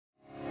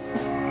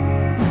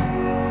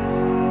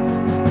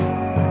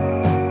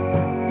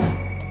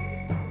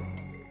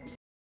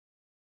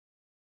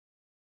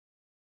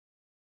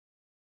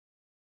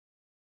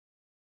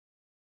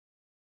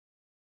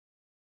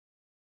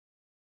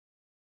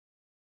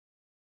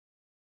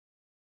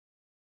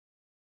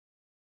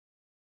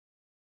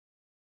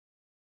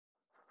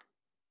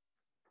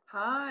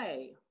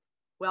Hi,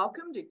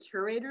 welcome to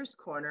Curator's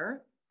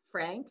Corner,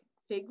 Frank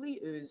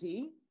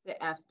Figliuzzi, the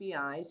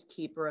FBI's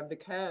Keeper of the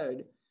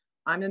Code.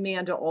 I'm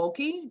Amanda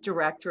Olkey,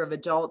 Director of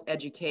Adult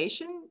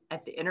Education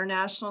at the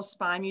International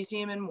Spy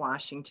Museum in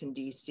Washington,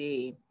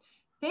 D.C.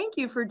 Thank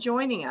you for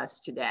joining us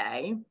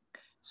today.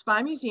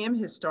 Spy Museum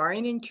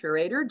historian and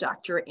curator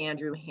Dr.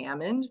 Andrew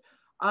Hammond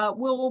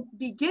will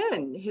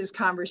begin his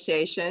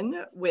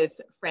conversation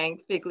with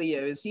Frank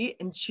Figliuzzi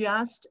in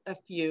just a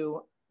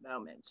few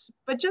moments.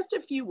 But just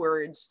a few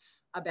words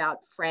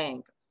about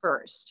Frank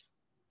first.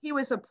 He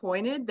was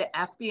appointed the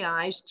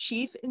FBI's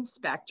chief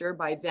inspector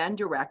by then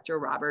director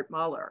Robert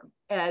Mueller.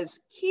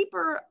 As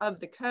keeper of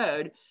the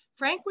code,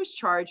 Frank was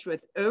charged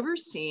with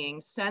overseeing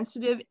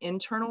sensitive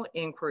internal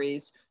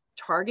inquiries,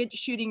 target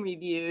shooting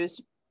reviews,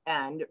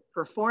 and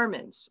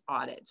performance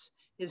audits.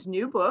 His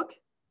new book,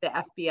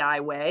 The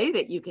FBI Way,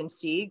 that you can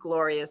see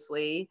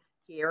gloriously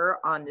here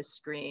on the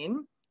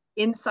screen,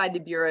 Inside the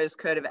Bureau's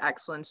Code of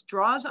Excellence,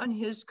 draws on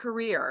his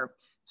career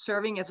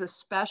serving as a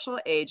special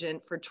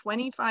agent for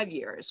 25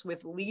 years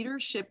with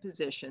leadership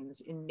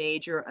positions in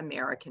major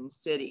American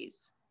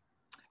cities.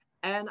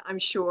 And I'm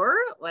sure,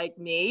 like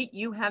me,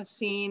 you have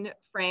seen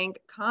Frank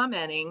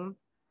commenting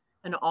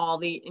on all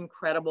the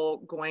incredible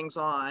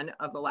goings-on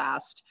of the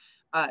last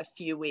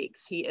few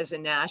weeks. He is a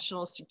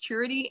national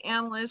security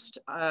analyst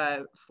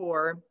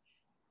for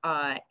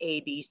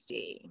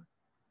ABC.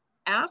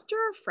 After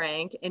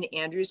Frank and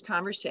Andrew's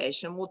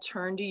conversation, we'll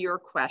turn to your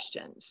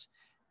questions.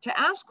 To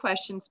ask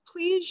questions,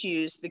 please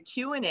use the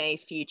Q&A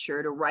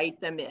feature to write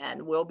them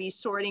in. We'll be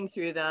sorting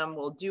through them.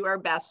 We'll do our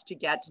best to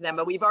get to them,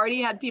 but we've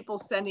already had people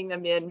sending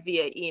them in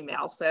via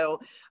email. So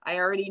I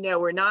already know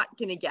we're not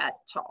going to get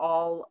to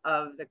all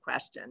of the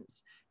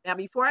questions. Now,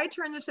 before I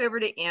turn this over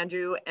to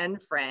Andrew and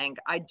Frank,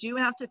 I do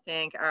have to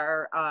thank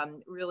our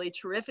really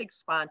terrific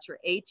sponsor,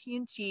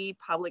 AT&T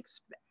Public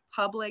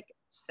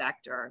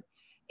Sector.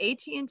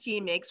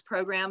 AT&T makes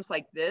programs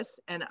like this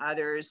and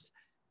others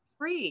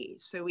free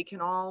so we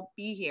can all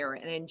be here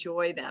and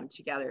enjoy them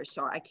together.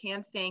 So I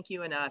can't thank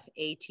you enough,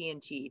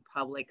 AT&T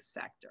Public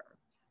Sector.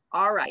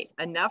 All right,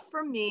 enough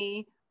from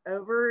me.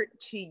 Over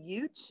to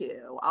you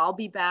two. I'll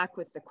be back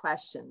with the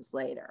questions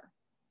later.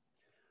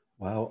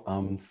 Well,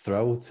 I'm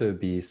thrilled to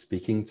be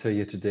speaking to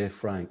you today,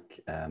 Frank.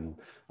 And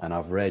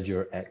I've read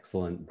your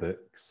excellent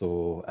book.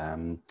 So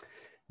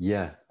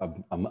yeah,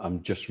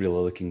 I'm just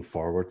really looking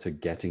forward to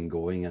getting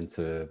going and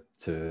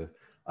to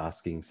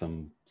asking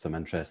some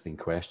interesting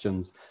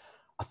questions.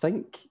 I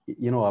think,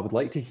 I would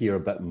like to hear a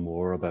bit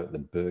more about the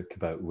book,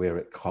 about where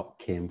it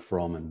came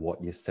from and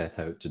what you set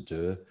out to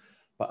do.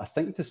 But I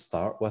think to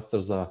start with,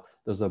 there's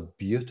a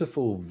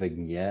beautiful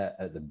vignette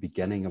at the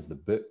beginning of the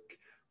book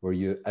where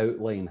you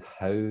outline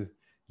how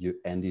you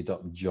ended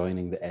up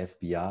joining the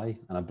FBI.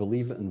 And I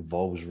believe it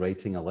involves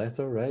writing a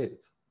letter,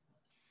 right?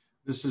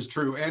 This is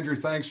true. Andrew,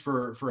 thanks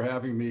for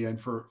having me and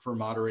for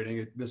moderating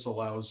it. This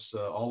allows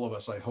all of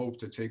us, I hope,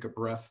 to take a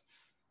breath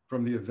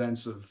from the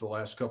events of the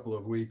last couple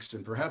of weeks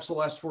and perhaps the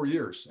last 4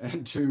 years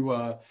and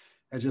to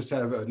just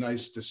have a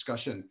nice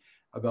discussion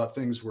about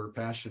things we're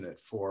passionate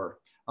for.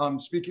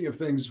 Speaking of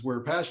things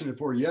we're passionate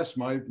for, yes,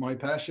 my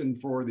passion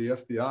for the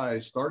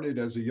FBI started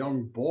as a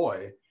young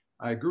boy.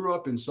 I grew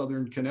up in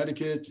Southern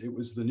Connecticut. It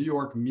was the New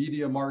York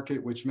media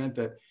market, which meant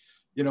that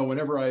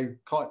whenever I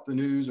caught the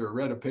news or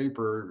read a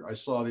paper, I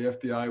saw the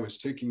FBI was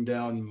taking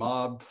down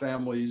mob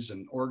families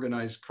and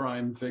organized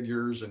crime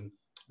figures, and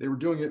they were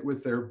doing it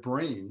with their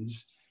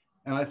brains.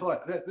 And I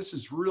thought, this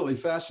is really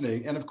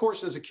fascinating. And of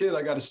course, as a kid,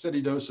 I got a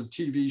steady dose of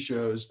TV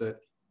shows that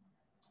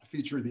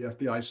featured the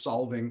FBI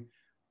solving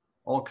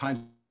all kinds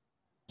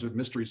of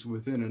mysteries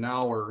within an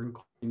hour,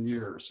 including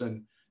years.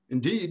 And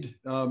indeed,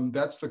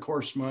 that's the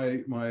course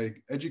my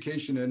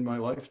education and my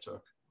life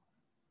took.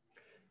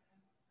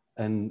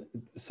 And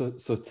so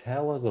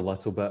tell us a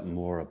little bit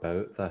more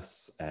about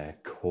this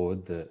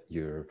code that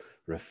you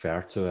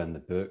refer to in the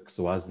book.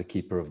 So as the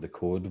keeper of the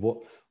code,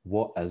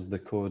 what is the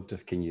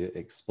code? Can you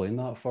explain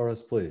that for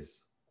us,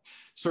 please?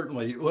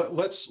 Certainly.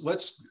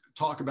 Let's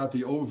talk about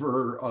the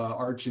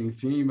overarching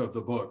theme of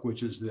the book,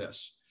 which is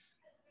this.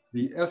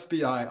 The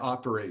FBI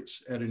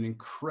operates at an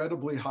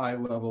incredibly high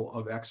level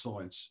of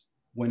excellence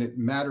when it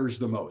matters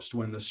the most,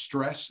 when the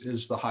stress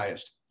is the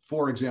highest.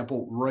 For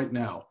example, right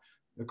now,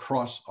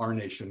 across our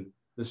nation,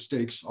 the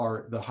stakes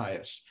are the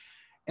highest.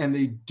 And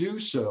they do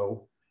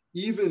so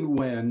even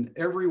when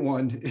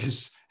everyone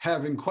is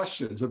having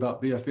questions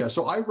about the FBI.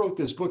 So I wrote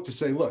this book to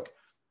say, look,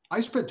 I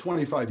spent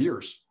 25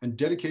 years and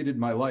dedicated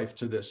my life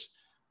to this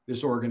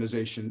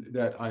organization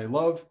that I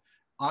love.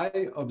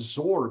 I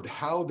absorbed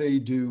how they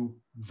do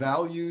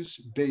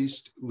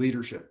values-based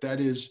leadership. That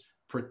is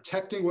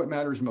protecting what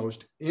matters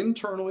most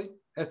internally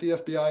at the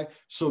FBI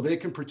so they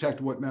can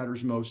protect what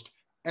matters most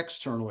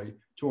externally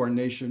to our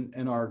nation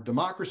and our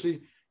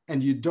democracy.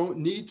 And you don't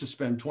need to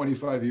spend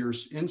 25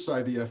 years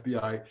inside the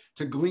FBI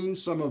to glean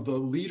some of the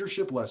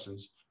leadership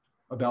lessons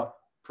about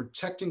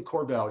protecting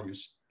core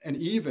values and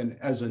even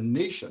as a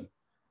nation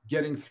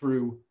getting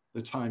through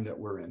the time that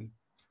we're in.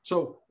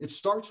 So it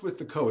starts with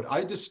the code.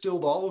 I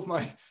distilled all of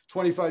my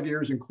 25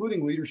 years,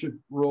 including leadership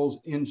roles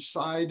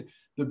inside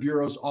the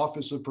Bureau's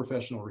Office of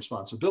Professional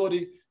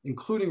Responsibility,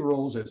 including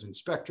roles as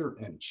inspector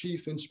and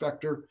chief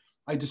inspector.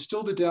 I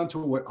distilled it down to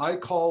what I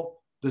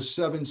call the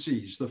 7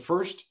 C's. The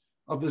first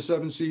of the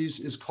 7 C's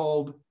is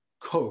called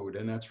code.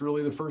 And that's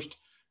really the first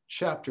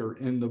chapter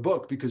in the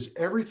book, because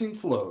everything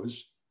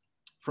flows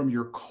from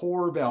your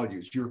core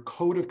values. Your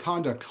code of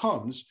conduct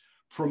comes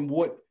from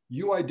what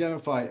you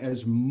identify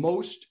as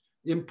most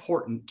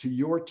important to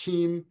your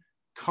team,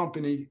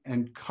 company,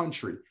 and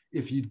country.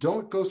 If you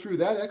don't go through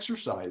that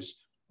exercise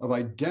of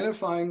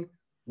identifying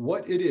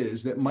what it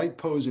is that might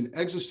pose an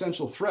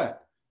existential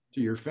threat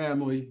to your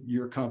family,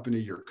 your company,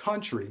 your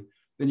country,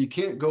 then you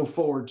can't go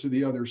forward to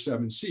the other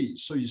 7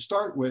 C's. So you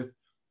start with,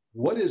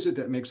 what is it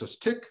that makes us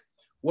tick?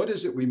 What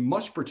is it we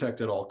must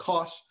protect at all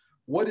costs?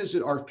 What is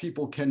it our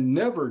people can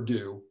never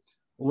do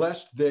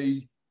lest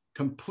they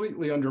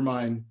completely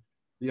undermine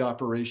the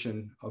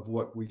operation of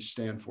what we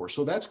stand for?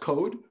 So that's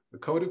code, the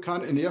code of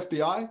conduct. In the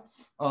FBI,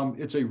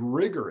 it's a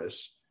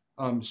rigorous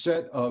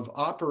set of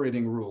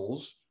operating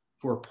rules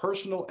for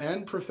personal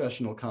and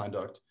professional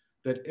conduct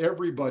that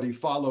everybody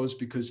follows,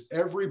 because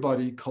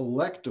everybody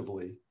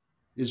collectively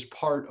is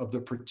part of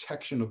the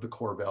protection of the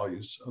core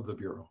values of the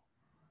Bureau.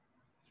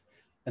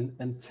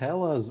 And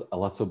tell us a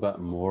little bit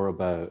more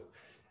about,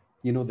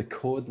 you know, the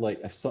code.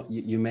 Like, if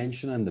you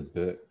mention in the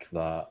book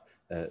that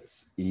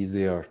it's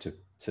easier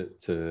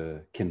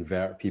to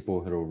convert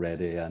people who are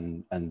already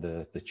in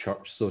the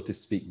church, so to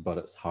speak, but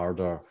it's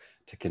harder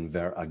to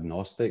convert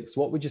agnostics.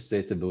 What would you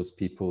say to those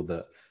people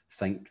that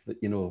think that,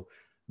 you know,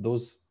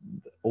 those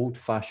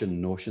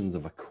old-fashioned notions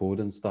of a code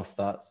and stuff,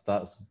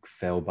 that's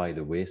fell by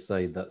the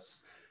wayside?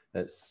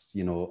 It's,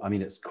 you know, I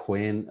mean, it's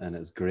quaint and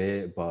it's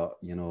great, but,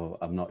 you know,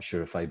 I'm not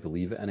sure if I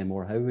believe it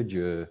anymore. How would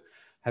you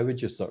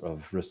sort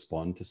of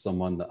respond to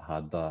someone that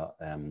had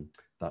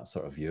that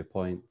sort of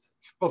viewpoint?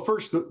 Well,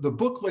 first, the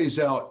book lays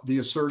out the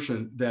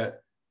assertion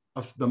that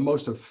the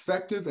most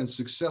effective and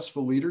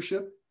successful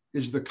leadership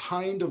is the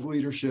kind of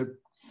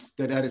leadership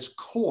that at its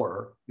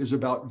core is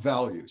about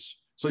values.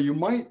 So you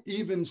might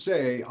even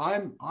say,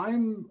 I'm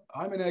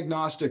an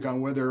agnostic on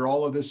whether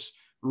all of this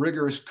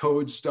rigorous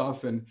code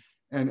stuff and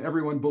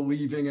everyone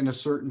believing in a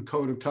certain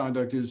code of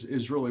conduct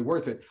is really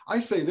worth it. I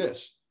say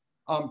this,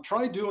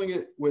 try doing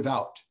it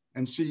without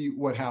and see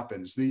what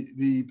happens.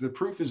 The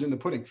proof is in the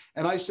pudding.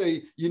 And I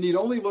say, you need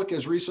only look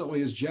as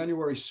recently as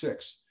January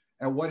 6th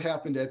at what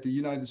happened at the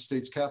United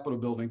States Capitol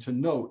building to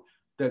note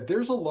that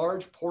there's a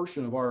large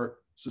portion of our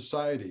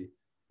society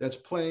that's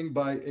playing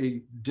by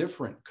a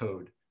different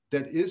code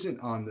that isn't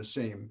on the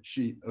same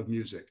sheet of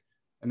music,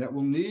 and that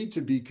will need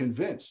to be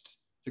convinced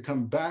to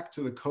come back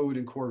to the code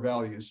and core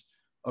values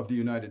of the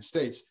United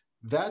States.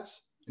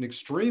 That's an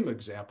extreme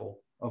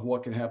example of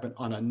what can happen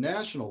on a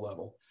national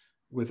level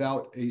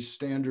without a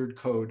standard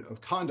code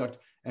of conduct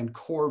and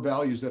core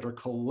values that are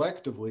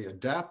collectively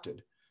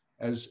adapted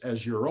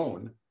as your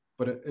own.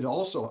 But it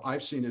also,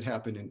 I've seen it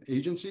happen in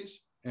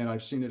agencies, and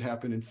I've seen it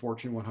happen in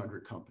Fortune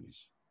 100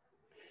 companies.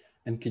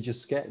 And could you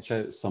sketch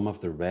out some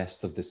of the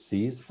rest of the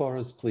C's for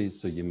us,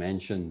 please? So you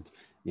mentioned,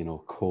 you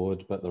know,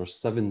 code, but there are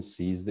 7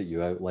 C's that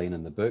you outline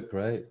in the book,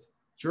 right?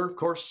 Sure, of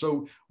course.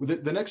 So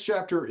the next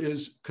chapter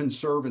is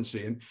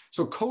conservancy. And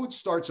so code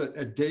starts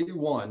at day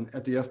 1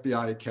 at the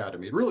FBI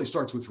Academy. It really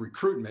starts with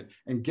recruitment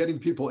and getting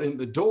people in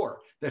the door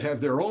that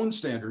have their own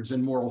standards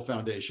and moral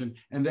foundation,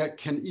 and that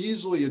can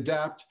easily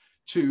adapt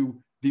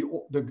to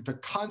the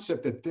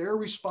concept that they're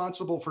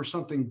responsible for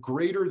something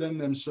greater than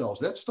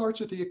themselves. That starts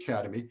at the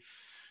Academy.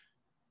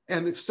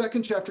 And the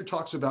second chapter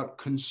talks about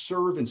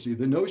conservancy,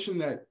 the notion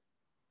that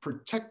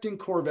protecting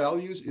core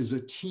values is a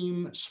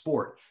team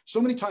sport.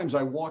 So many times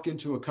I walk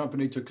into a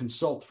company to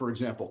consult, for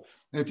example,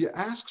 and if you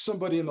ask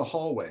somebody in the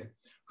hallway,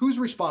 who's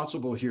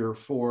responsible here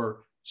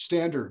for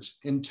standards,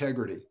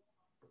 integrity,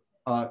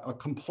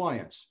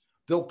 compliance,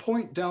 they'll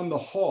point down the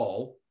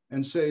hall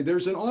and say,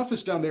 there's an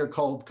office down there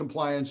called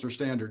compliance or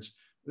standards.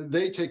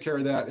 They take care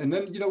of that. And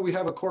then, you know, we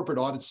have a corporate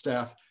audit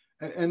staff,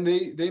 and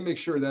they make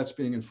sure that's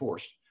being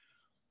enforced.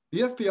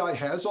 The FBI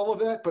has all of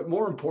that, but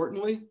more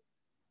importantly,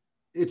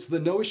 it's the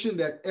notion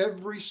that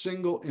every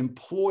single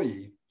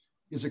employee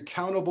is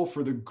accountable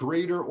for the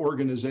greater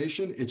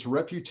organization, its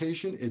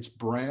reputation, its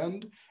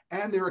brand,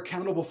 and they're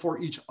accountable for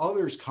each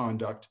other's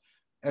conduct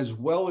as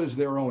well as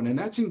their own. And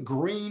that's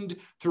ingrained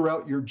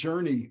throughout your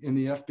journey in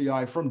the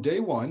FBI from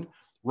day 1,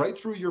 right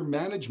through your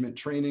management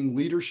training,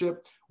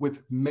 leadership,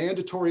 with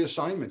mandatory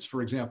assignments,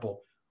 for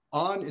example,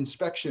 on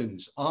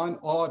inspections, on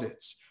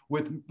audits,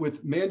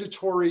 with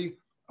mandatory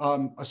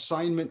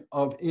assignment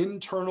of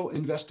internal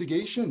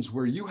investigations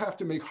where you have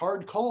to make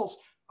hard calls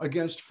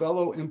against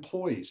fellow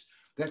employees.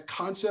 That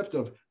concept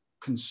of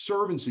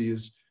conservancy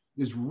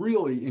is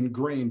really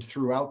ingrained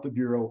throughout the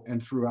Bureau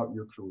and throughout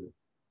your career.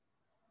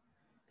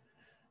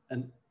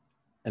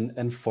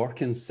 And for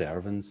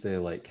conservancy,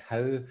 like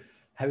how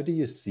How do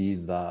you see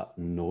that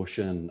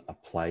notion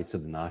applied to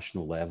the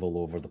national level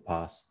over the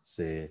past,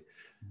 say,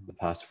 the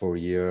past 4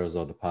 years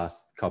or the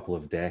past couple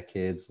of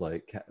decades?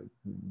 Like,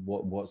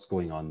 what's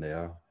going on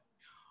there?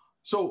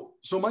 So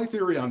my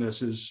theory on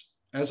this is,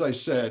 as I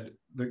said,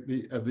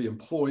 the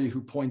employee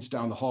who points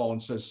down the hall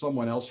and says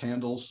someone else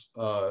handles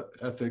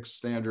ethics,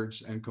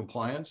 standards, and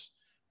compliance.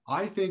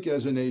 I think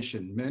as a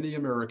nation, many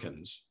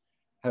Americans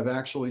have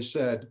actually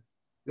said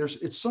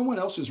it's someone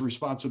else's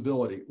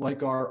responsibility,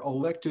 like our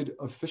elected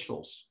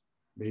officials,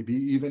 maybe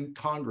even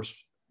Congress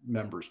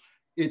members.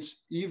 It's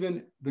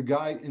even the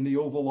guy in the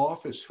Oval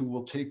Office who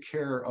will take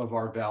care of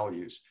our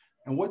values.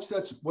 And what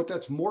that's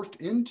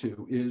morphed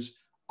into is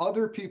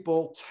other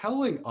people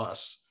telling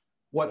us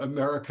what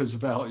America's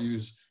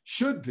values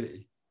should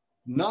be,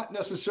 not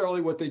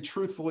necessarily what they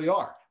truthfully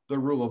are. The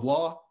rule of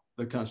law,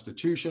 the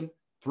Constitution,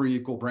 3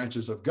 equal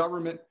branches of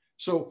government.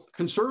 So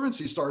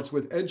conservancy starts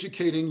with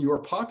educating your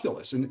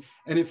populace. And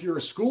if you're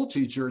a school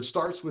teacher, it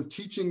starts with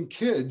teaching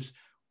kids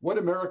what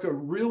America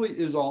really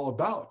is all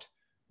about,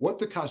 what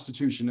the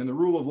Constitution and the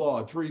rule of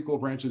law, 3 equal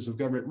branches of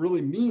government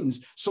really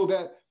means, so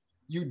that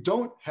you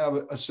don't have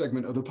a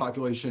segment of the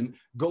population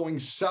going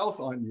south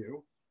on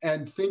you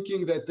and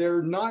thinking that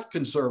they're not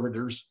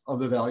conservators of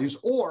the values,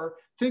 or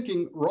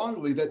thinking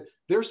wrongly that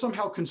they're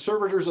somehow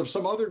conservators of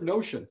some other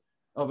notion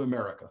of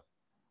America.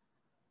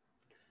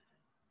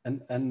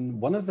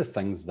 And one of the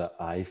things that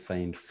I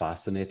find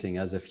fascinating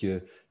is if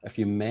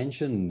you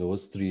mention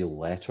those 3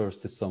 letters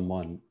to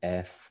someone,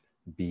 F,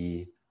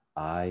 B,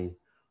 I,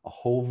 a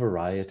whole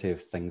variety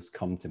of things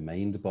come to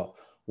mind, but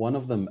one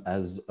of them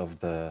is of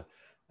the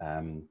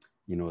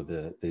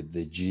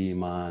the G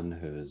man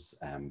who's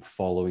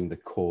following the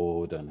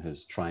code and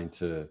who's trying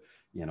to,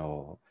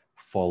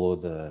 follow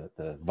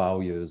the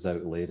values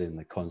outlaid in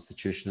the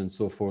Constitution and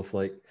so forth.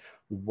 Like,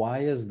 why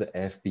is the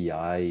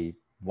FBI,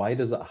 why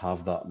does it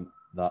have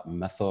that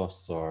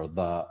mythos or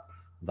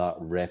that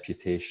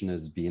reputation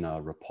as being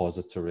a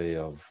repository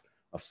of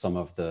some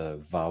of the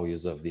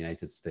values of the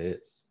United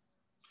States?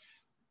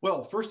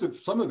 Well, first,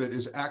 some of it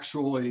is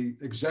actually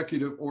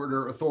executive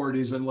order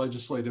authorities and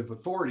legislative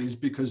authorities,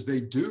 because they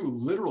do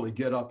literally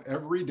get up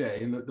every day.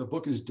 And the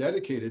book is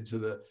dedicated to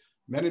the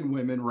men and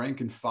women,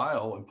 rank and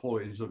file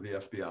employees of the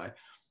FBI,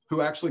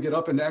 who actually get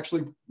up and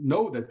actually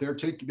know that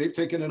they've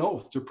taken an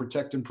oath to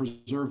protect and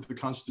preserve the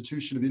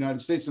Constitution of the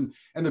United States and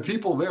the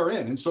people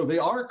therein. And so they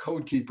are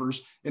code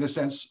keepers, in a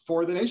sense,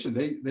 for the nation.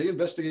 They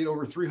investigate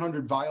over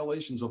 300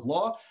 violations of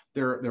law.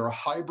 They're a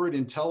hybrid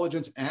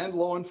intelligence and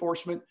law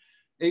enforcement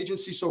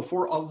agency. So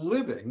for a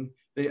living,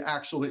 they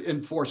actually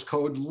enforce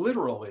code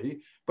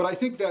literally. But I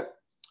think that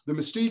the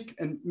mystique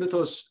and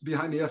mythos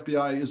behind the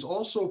FBI is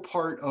also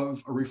part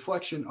of a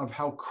reflection of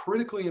how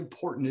critically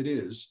important it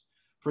is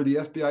for the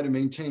FBI to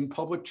maintain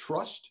public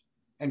trust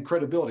and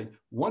credibility.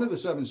 One of the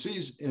 7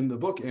 C's in the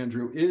book,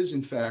 Andrew, is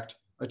in fact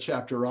a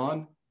chapter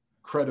on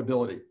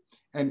credibility.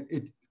 And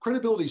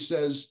credibility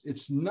says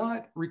it's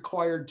not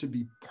required to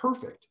be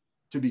perfect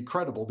to be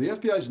credible. The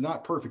FBI is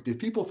not perfect. If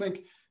people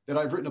think that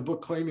I've written a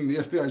book claiming the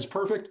FBI is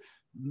perfect,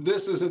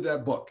 this isn't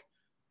that book.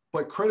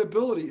 But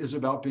credibility is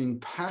about being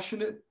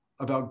passionate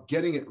about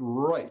getting it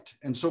right.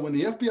 And so when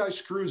the FBI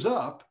screws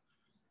up,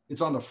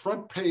 it's on the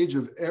front page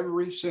of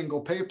every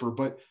single paper.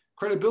 But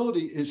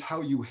credibility is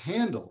how you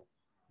handle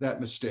that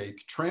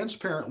mistake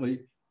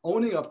transparently,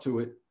 owning up to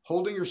it,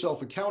 holding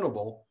yourself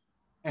accountable,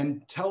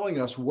 and telling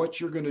us what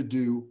you're going to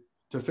do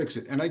to fix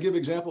it. And I give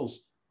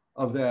examples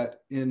of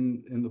that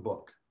in the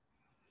book.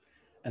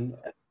 And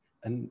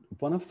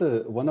one of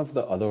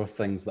the other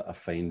things that I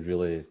find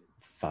really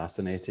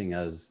fascinating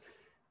is,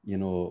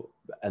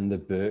 in the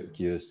book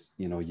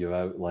you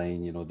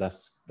outline,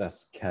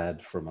 this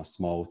kid from a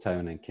small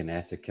town in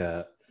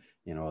Connecticut,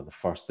 the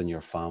first in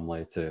your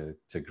family to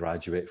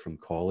graduate from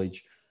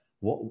college.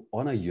 What,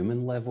 on a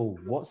human level,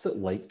 what's it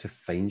like to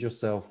find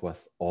yourself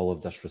with all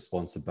of this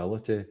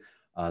responsibility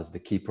as the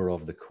keeper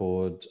of the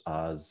code,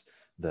 as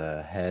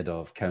the head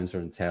of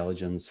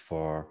counterintelligence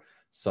for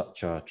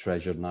such a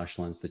treasured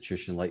national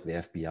institution like the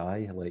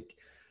FBI? Like,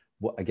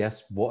 what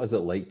is it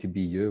like to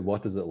be you?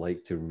 What is it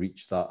like to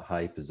reach that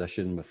high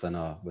position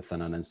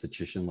within an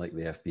institution like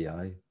the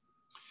FBI?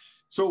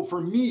 So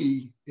for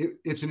me,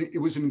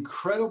 it was an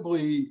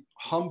incredibly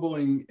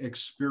humbling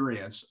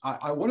experience.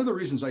 One of the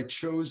reasons I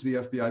chose the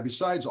FBI,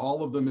 besides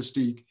all of the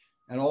mystique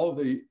and all of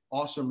the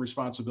awesome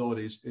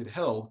responsibilities it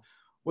held,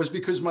 was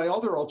because my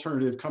other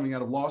alternative coming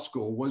out of law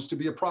school was to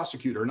be a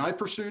prosecutor. And I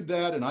pursued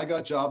that and I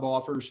got job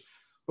offers.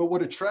 But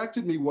what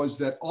attracted me was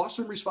that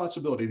awesome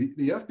responsibility.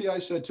 The FBI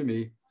said to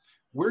me,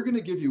 we're going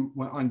to give you,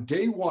 on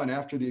day 1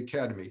 after the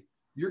academy,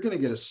 you're going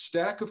to get a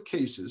stack of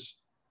cases,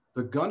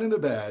 the gun and the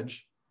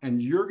badge,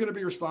 and you're going to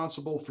be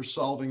responsible for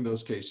solving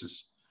those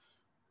cases.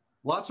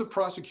 Lots of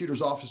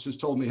prosecutors' offices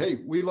told me, hey,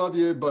 we love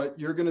you, but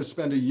you're going to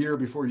spend a year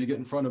before you get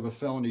in front of a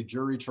felony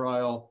jury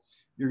trial.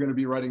 You're going to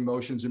be writing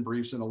motions and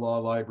briefs in a law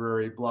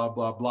library, blah,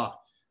 blah, blah.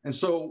 And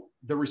so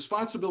the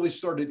responsibility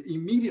started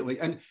immediately.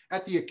 And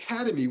at the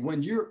academy,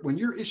 when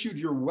you're issued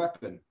your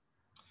weapon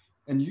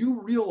and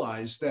you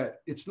realize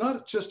that it's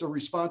not just a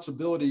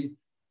responsibility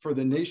for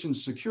the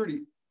nation's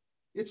security,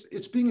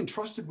 it's being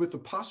entrusted with the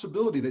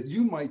possibility that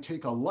you might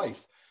take a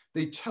life.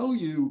 They tell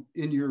you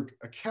in your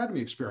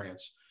academy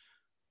experience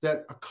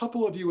that a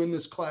couple of you in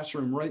this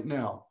classroom right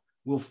now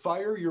will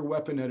fire your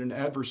weapon at an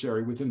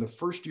adversary within the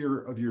first year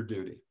of your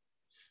duty.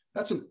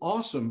 That's an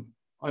awesome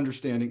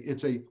understanding.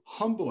 It's a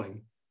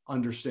humbling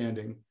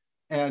understanding.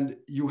 And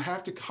you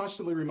have to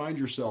constantly remind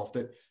yourself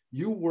that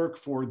you work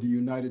for the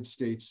United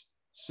States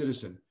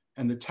citizen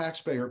and the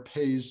taxpayer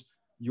pays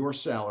your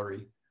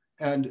salary.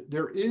 And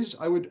there is,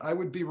 I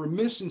would be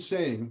remiss in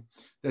saying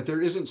that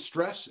there isn't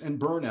stress and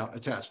burnout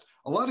attached.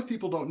 A lot of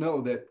people don't know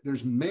that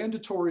there's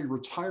mandatory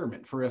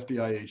retirement for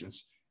FBI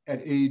agents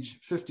at age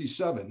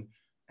 57,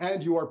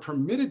 and you are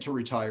permitted to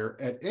retire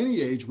at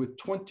any age with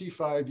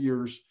 25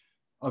 years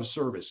of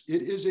service.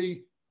 It is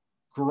a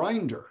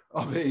grinder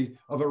of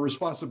a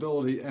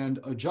responsibility and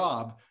a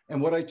job.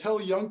 And what I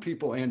tell young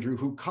people, Andrew,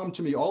 who come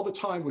to me all the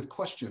time with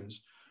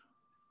questions,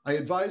 I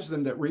advise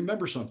them that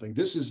remember something,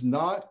 this is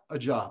not a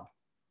job.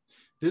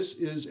 This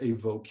is a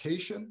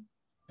vocation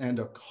and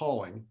a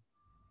calling,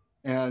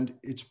 and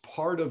it's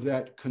part of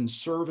that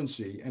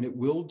conservancy, and it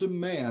will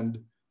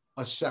demand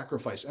a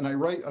sacrifice. And I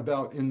write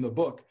about in the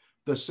book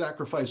the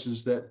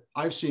sacrifices that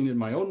I've seen in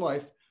my own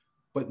life,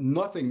 but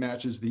nothing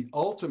matches the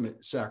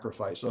ultimate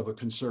sacrifice of a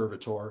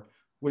conservator,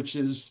 which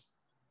is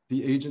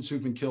the agents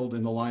who've been killed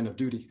in the line of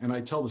duty. And I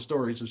tell the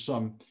stories of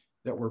some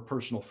that were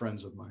personal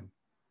friends of mine.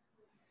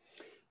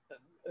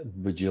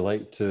 Would you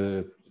like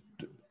to,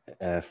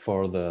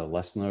 for the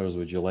listeners,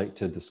 would you like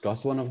to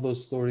discuss one of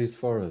those stories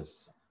for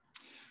us?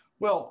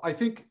 Well, I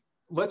think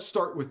let's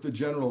start with the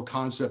general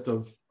concept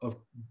of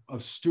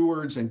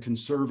stewards and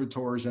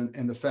conservators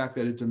and the fact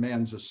that it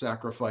demands a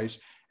sacrifice.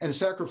 And a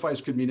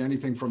sacrifice could mean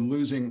anything from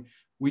losing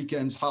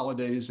weekends,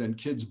 holidays, and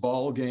kids'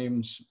 ball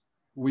games.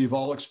 We've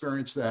all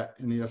experienced that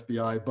in the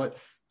FBI, but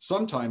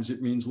sometimes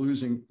it means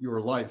losing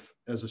your life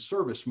as a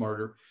service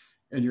martyr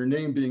and your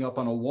name being up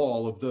on a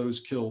wall of those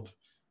killed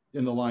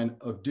in the line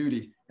of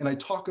duty. And I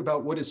talk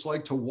about what it's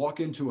like to walk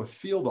into a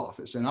field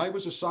office. And I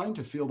was assigned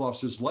to field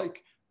offices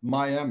like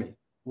Miami,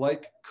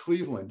 like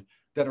Cleveland,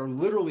 that are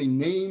literally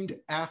named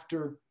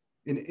after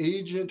an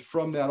agent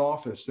from that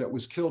office that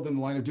was killed in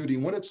the line of duty.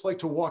 And what it's like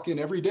to walk in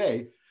every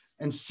day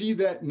and see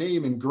that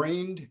name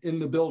ingrained in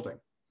the building,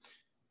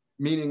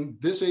 meaning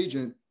this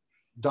agent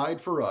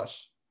died for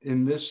us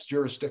in this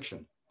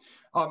jurisdiction.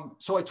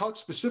 So I talked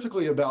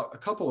specifically about a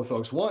couple of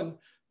folks. One,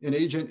 an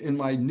agent in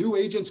my new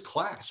agents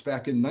class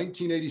back in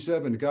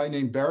 1987, a guy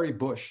named Barry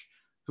Bush,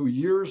 who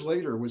years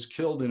later was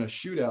killed in a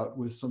shootout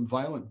with some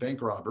violent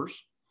bank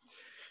robbers.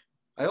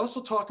 I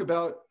also talk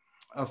about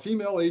a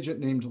female agent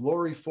named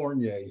Lori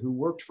Fournier, who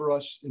worked for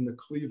us in the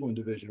Cleveland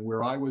division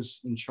where I was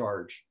in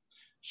charge.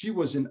 She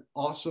was an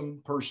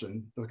awesome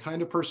person, the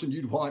kind of person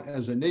you'd want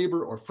as a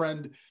neighbor or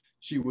friend.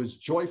 She was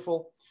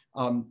joyful.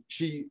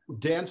 She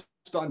danced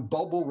on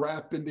bubble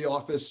wrap in the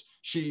office.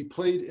 She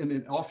played in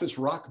an office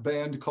rock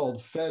band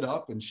called Fed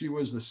Up, and she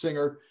was the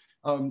singer.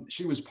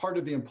 She was part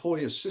of the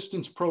employee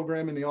assistance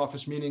program in the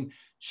office, meaning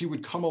she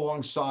would come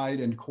alongside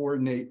and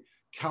coordinate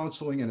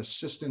counseling and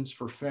assistance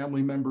for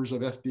family members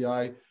of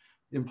FBI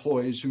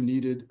employees who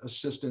needed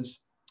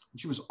assistance.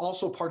 She was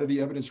also part of the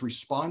evidence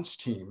response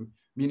team,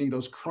 meaning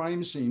those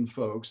crime scene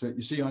folks that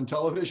you see on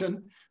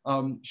television.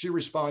 She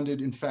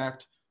responded, in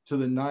fact, to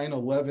the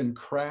 9/11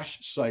 crash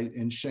site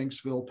in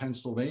Shanksville,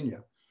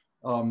 Pennsylvania,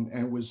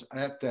 and was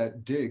at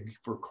that dig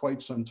for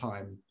quite some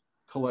time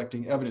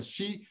collecting evidence.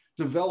 She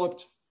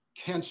developed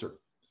cancer,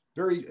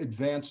 very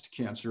advanced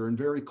cancer, and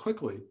very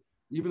quickly,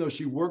 even though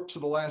she worked to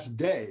the last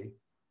day,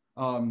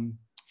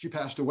 she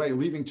passed away,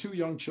 leaving 2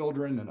 young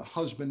children and a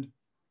husband.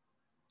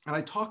 And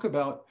I talk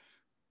about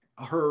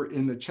her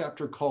in the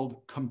chapter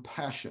called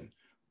Compassion,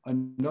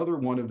 another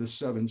one of the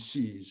 7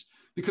 C's,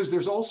 because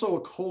there's also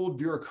a cold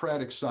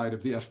bureaucratic side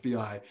of the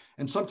FBI.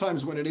 And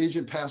sometimes when an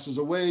agent passes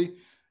away,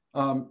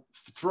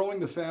 throwing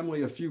the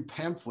family a few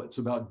pamphlets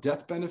about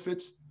death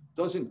benefits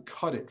doesn't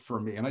cut it for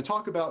me. And I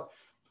talk about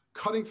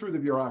cutting through the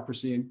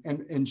bureaucracy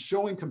and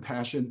showing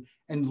compassion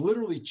and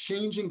literally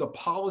changing the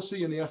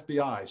policy in the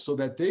FBI so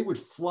that they would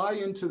fly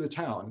into the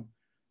town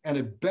and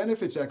a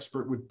benefits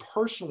expert would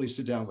personally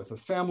sit down with the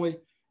family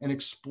and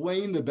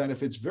explain the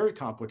benefits, very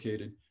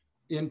complicated,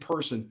 in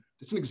person.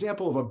 It's an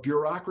example of a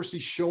bureaucracy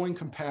showing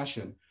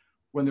compassion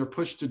when they're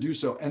pushed to do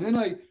so. And then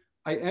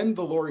I end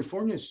the Lori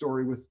Fournier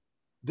story with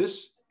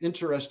this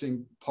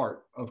interesting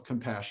part of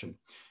compassion.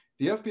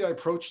 The FBI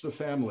approached the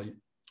family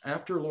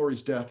after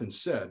Lori's death and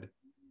said,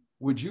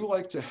 would you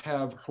like to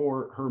have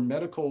her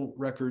medical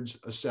records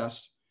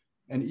assessed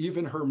and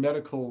even her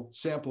medical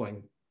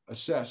sampling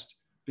assessed,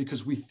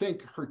 because we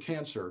think her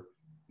cancer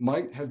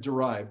might have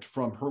derived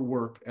from her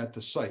work at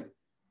the site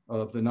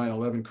of the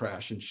 9/11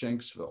 crash in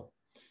Shanksville.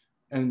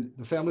 And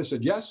the family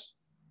said yes.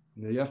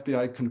 And the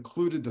FBI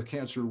concluded the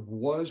cancer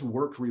was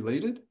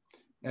work-related.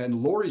 And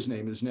Lori's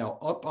name is now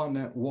up on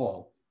that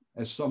wall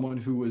as someone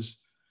who was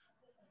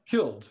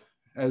killed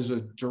as a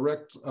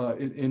direct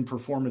in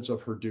performance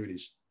of her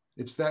duties.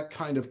 It's that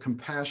kind of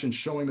compassion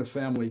showing the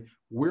family,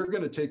 we're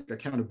going to take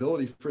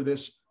accountability for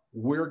this.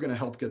 we're going to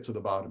help get to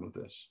the bottom of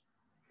this.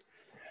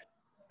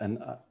 And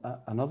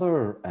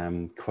another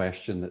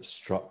question that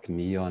struck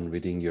me on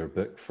reading your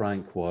book,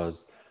 Frank,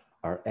 was,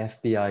 are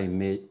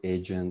FBI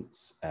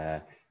agents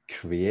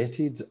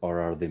created or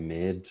are they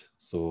made?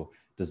 So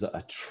does it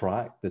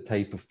attract the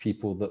type of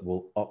people that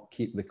will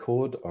upkeep the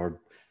code,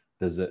 or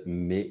does it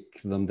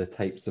make them the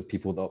types of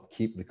people that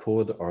upkeep the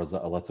code, or is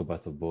it a little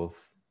bit of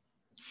both?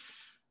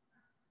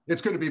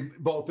 It's going to be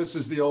both. This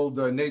is the old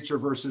nature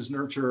versus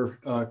nurture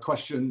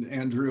question,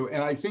 Andrew.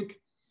 And I think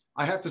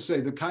I have to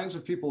say the kinds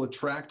of people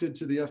attracted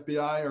to the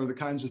FBI are the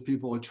kinds of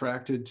people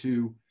attracted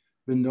to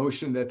the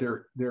notion that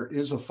there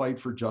is a fight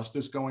for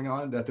justice going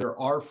on, that there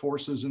are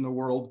forces in the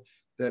world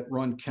that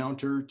run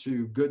counter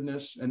to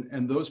goodness.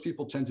 And those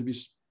people tend to be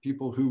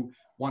people who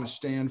want to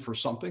stand for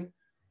something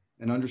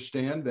and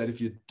understand that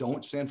if you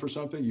don't stand for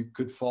something, you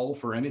could fall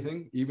for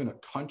anything. Even a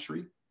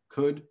country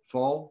could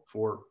fall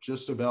for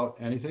just about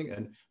anything.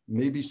 And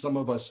maybe some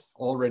of us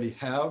already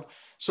have.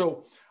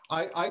 So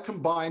I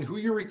combine who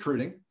you're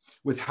recruiting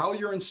with how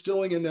you're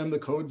instilling in them the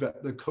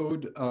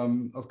code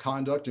of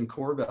conduct and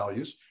core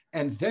values.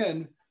 And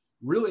then,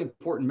 really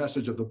important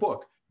message of the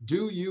book,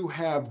 do you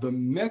have the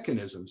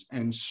mechanisms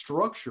and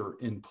structure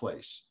in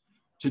place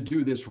to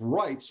do this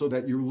right so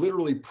that you're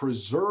literally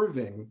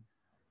preserving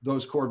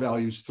those core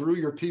values through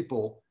your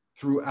people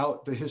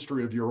throughout the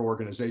history of your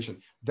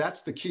organization?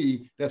 That's the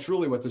key. That's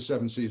really what the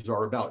 7 C's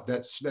are about.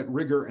 That's that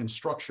rigor and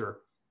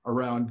structure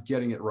around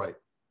getting it right.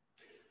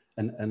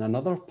 And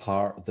another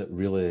part that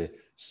really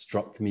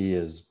struck me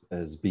as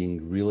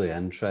being really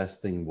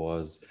interesting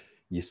was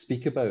you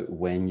speak about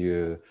when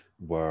you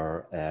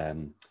were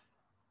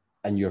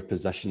in your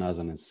position as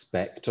an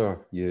inspector,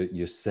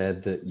 you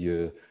said that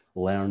you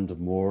learned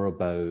more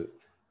about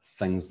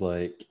things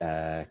like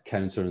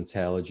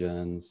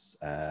counterintelligence,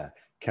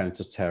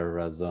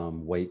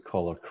 counterterrorism,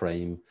 white-collar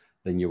crime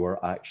than you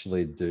were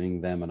actually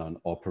doing them on an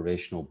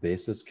operational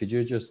basis. Could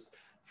you just,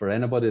 for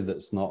anybody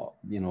that's not,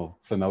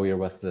 familiar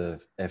with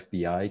the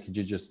FBI, could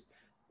you just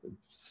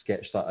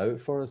sketch that out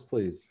for us,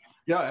 please?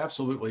 Yeah,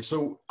 absolutely.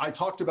 So I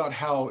talked about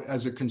how,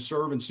 as a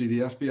conservancy, the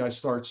FBI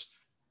starts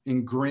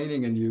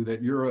ingraining in you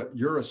that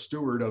you're a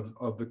steward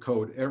of the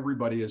code.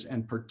 Everybody is,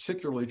 and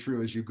particularly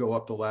true as you go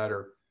up the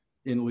ladder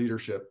in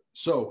leadership.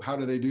 So how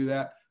do they do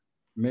that?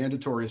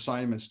 Mandatory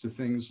assignments to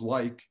things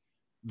like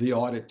the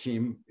audit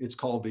team. It's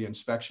called the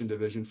inspection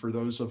division. For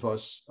those of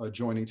us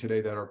joining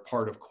today that are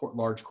part of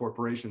large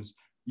corporations,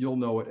 you'll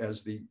know it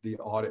as the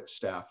audit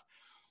staff.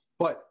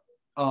 But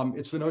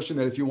it's the notion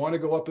that if you want to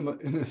go up in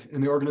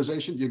the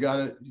organization, you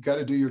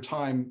gotta do your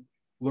time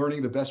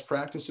learning the best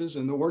practices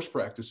and the worst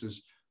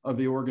practices of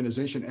the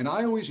organization. And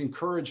I always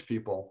encourage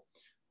people,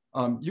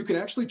 you can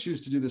actually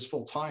choose to do this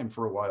full time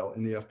for a while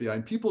in the FBI.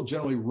 And people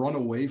generally run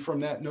away from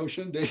that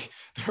notion.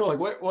 They're like,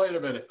 wait a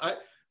minute,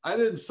 I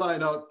didn't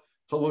sign up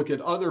to look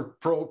at other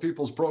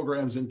people's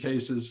programs and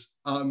cases.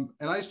 And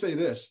I say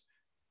this,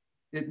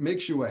 it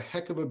makes you a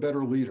heck of a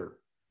better leader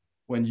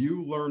when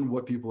you learn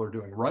what people are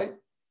doing right,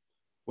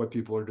 what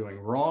people are doing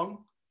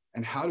wrong,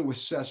 and how to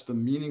assess the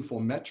meaningful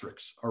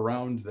metrics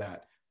around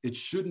that. It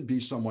shouldn't be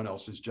someone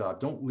else's job.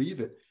 Don't leave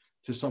it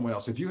to someone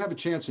else. If you have a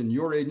chance in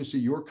your agency,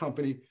 your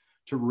company,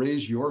 to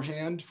raise your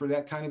hand for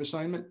that kind of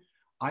assignment,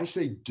 I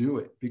say do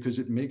it, because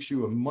it makes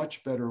you a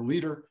much better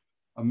leader,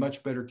 a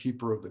much better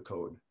keeper of the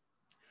code.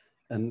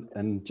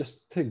 And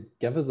just to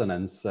give us an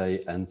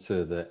insight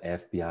into the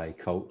FBI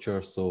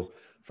culture. So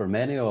for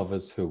many of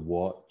us who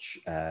watch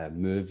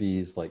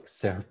movies like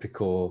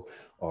Serpico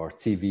or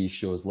TV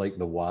shows like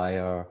The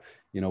Wire,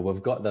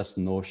 we've got this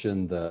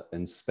notion that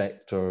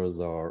inspectors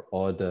or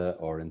audit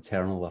or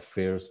internal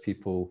affairs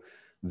people,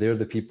 they're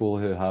the people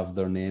who have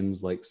their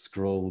names like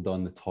scrolled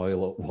on the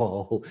toilet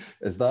wall.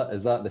 Is that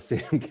the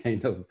same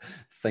kind of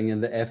thing in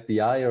the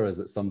FBI, or is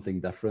it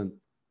something different?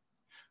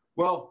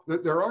 Well,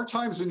 there are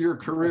times in your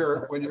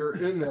career when you're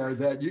in there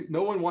that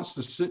no one wants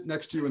to sit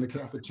next to you in the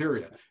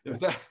cafeteria,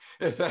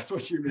 if that's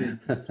what you mean.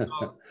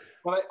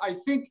 But I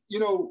think,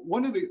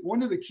 one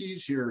of the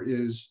keys here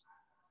is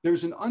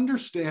there's an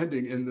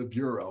understanding in the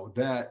Bureau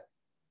that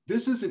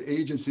this is an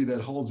agency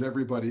that holds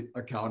everybody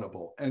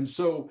accountable. And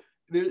so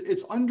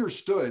it's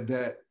understood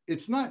that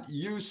it's not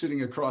you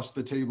sitting across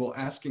the table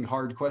asking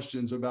hard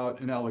questions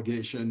about an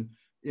allegation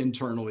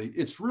internally.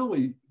 It's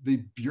really the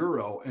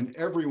Bureau and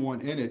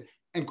everyone in it.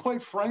 And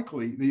quite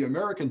frankly, the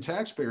American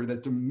taxpayer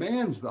that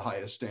demands the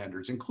highest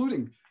standards,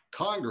 including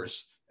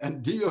Congress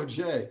and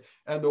DOJ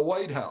and the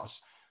White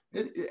House.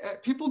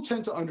 People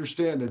tend to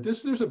understand that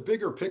there's a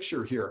bigger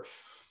picture here.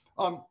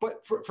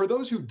 But for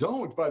those who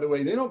don't, by the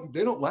way, they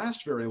don't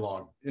last very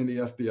long in the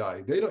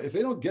FBI. If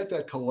they don't get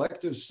that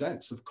collective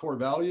sense of core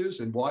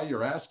values and why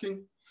you're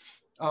asking,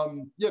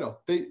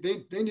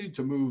 they need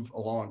to move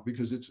along,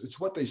 because it's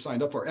what they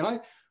signed up for.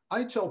 And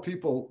I tell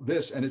people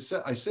this, and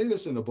I say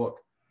this in the book.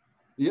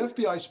 The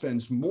FBI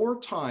spends more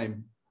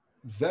time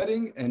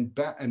vetting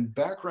and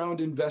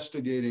background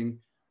investigating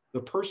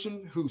the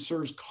person who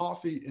serves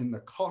coffee in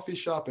the coffee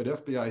shop at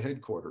FBI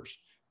headquarters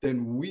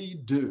than we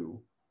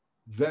do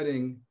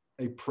vetting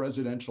a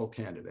presidential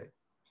candidate.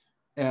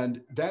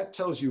 And that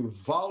tells you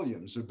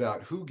volumes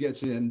about who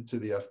gets into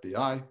the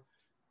FBI.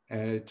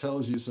 And it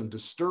tells you some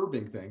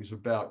disturbing things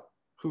about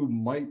who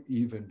might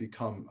even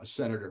become a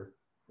senator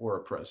or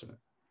a president.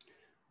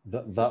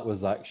 That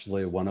was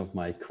actually one of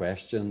my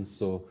questions.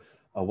 So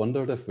I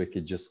wondered if we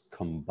could just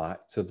come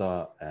back to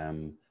that.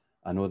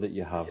 I know that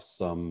you have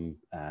some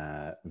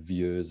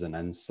views and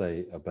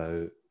insight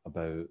about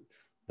the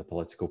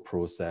political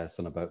process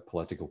and about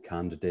political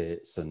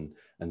candidates and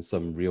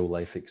some real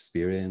life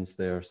experience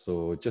there.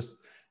 So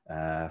just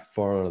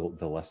for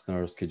the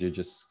listeners, could you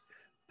just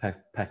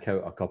pick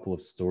out a couple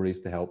of stories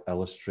to help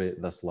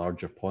illustrate this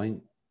larger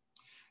point?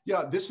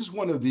 Yeah, this is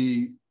one of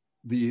the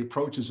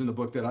approaches in the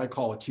book that I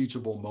call a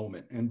teachable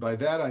moment. And by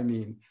that, I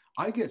mean,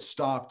 I get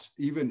stopped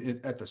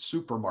even at the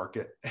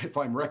supermarket if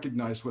I'm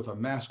recognized with a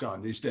mask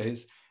on these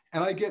days.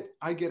 And I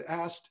get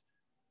asked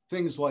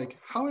things like,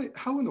 how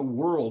in the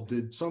world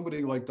did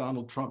somebody like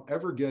Donald Trump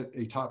ever get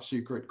a top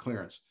secret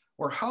clearance?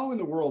 Or how in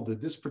the world did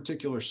this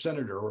particular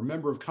senator or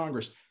member of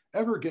Congress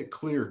ever get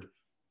cleared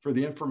for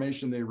the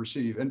information they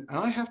receive? And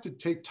I have to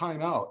take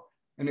time out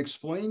and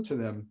explain to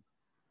them,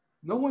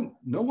 no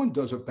one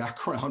does a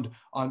background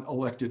on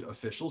elected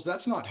officials.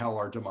 That's not how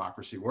our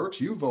democracy works.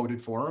 You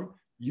voted for him,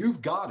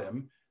 you've got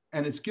him,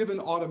 and it's given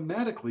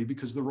automatically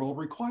because the role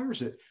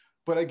requires it.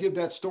 But I give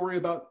that story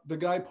about the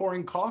guy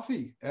pouring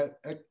coffee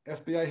at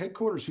FBI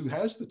headquarters who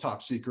has the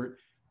top secret,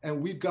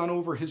 and we've gone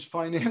over his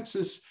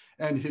finances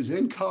and his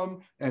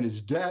income and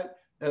his debt,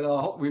 and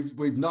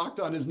we've knocked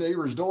on his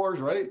neighbor's doors,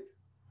 right?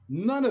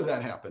 None of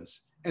that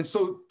happens. And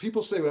so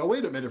people say, well,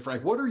 wait a minute,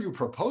 Frank, what are you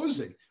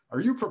proposing? Are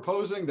you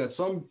proposing that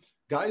some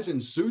guys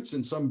in suits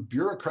in some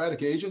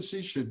bureaucratic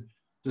agency should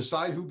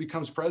decide who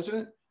becomes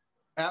president?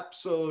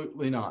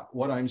 Absolutely not.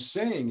 What I'm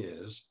saying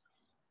is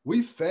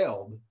we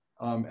failed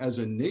as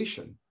a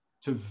nation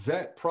to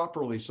vet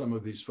properly some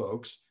of these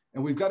folks,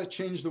 and we've got to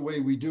change the way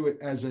we do it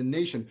as a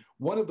nation.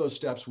 One of those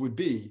steps would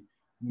be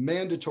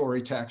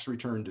mandatory tax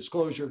return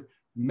disclosure,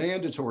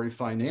 mandatory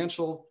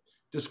financial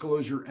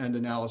disclosure and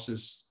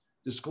analysis,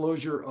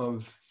 disclosure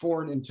of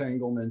foreign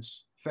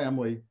entanglements,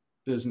 family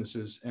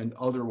businesses, and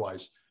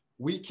otherwise.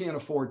 We can't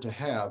afford to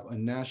have a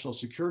national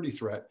security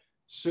threat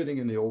sitting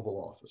in the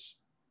Oval Office.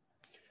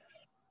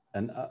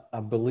 And I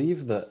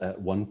believe that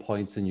at one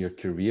point in your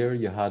career,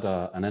 you had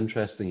an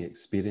interesting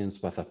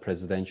experience with a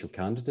presidential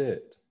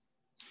candidate.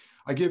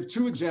 I give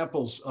two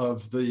examples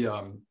of the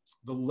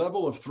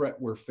level of threat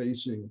we're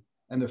facing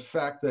and the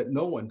fact that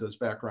no one does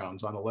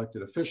backgrounds on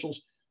elected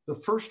officials. The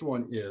first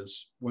one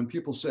is when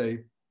people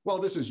say, well,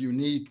 this is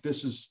unique.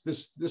 This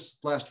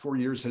last 4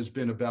 years has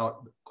been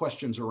about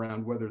questions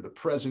around whether the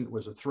president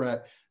was a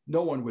threat.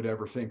 No one would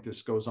ever think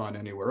this goes on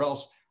anywhere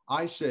else.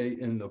 I say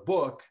in the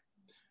book,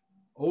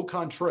 au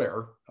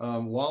contraire,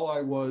 while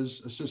I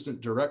was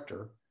assistant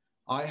director,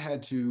 I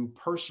had to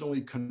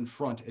personally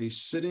confront a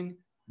sitting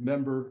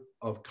member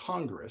of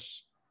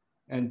Congress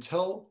and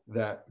tell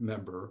that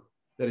member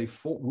that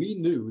we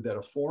knew that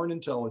a foreign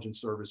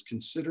intelligence service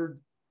considered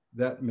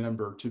that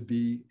member to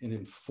be an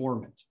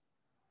informant,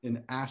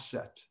 an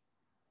asset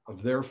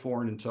of their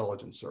foreign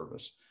intelligence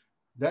service.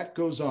 That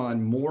goes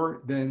on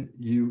more than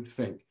you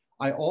think.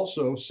 I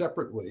also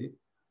separately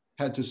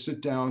had to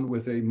sit down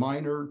with a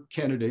minor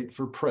candidate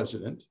for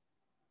president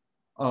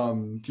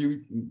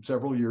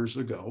several years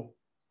ago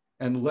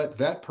and let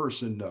that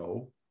person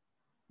know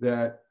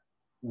that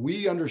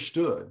we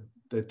understood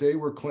that they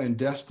were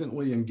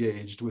clandestinely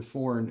engaged with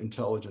foreign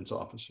intelligence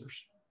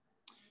officers,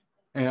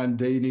 and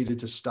they needed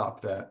to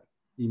stop that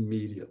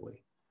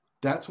immediately.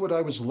 That's what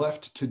I was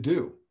left to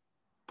do.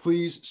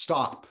 Please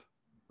stop,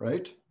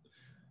 right?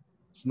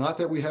 It's not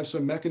that we have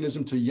some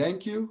mechanism to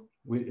yank you.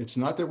 It's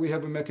not that we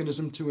have a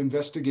mechanism to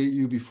investigate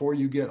you before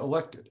you get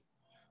elected.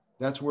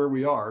 That's where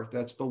we are.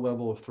 That's the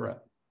level of threat.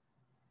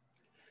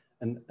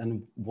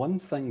 And one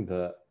thing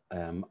that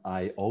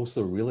I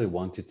also really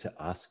wanted to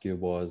ask you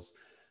was,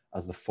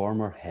 as the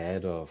former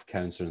head of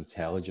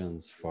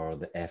counterintelligence for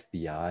the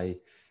FBI,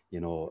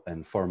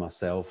 and for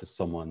myself as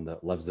someone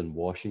that lives in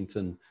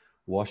Washington,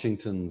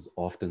 Washington's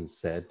often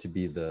said to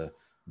be the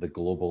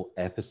global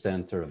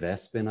epicenter of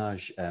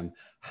espionage.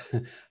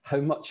 How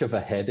much of a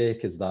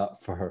headache is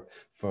that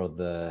for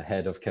the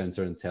head of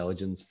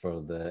counterintelligence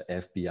for the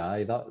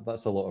FBI?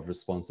 That's a lot of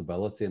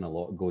responsibility and a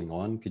lot going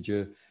on. Could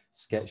you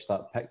sketch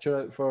that picture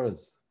out for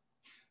us?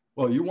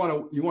 Well, you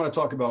want to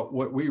talk about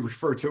what we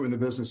refer to in the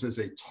business as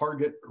a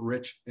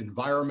target-rich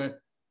environment.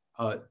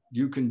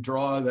 You can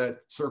draw that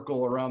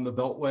circle around the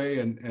Beltway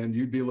and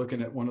you'd be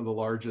looking at one of the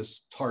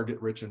largest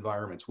target-rich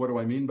environments. What do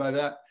I mean by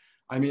that?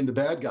 I mean the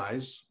bad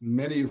guys,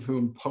 many of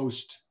whom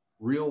post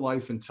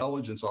real-life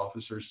intelligence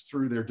officers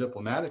through their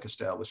diplomatic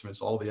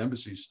establishments, all the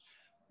embassies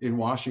in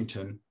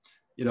Washington,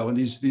 and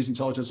these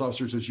intelligence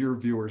officers, as your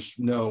viewers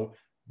know,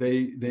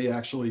 they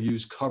actually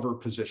use cover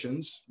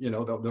positions.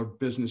 Their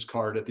business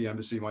card at the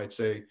embassy might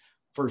say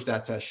first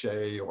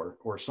attaché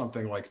or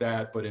something like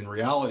that, but in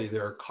reality,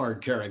 they're a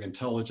card-carrying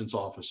intelligence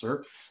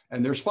officer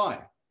and they're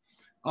spying.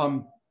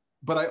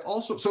 But I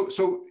also,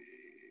 so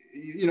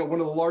you know, one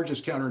of the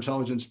largest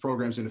counterintelligence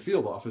programs in the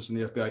field office in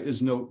the FBI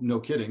is no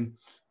kidding,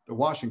 the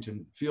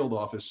Washington field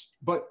office.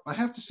 But I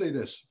have to say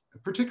this,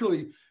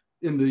 particularly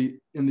in the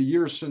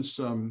years since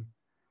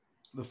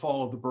the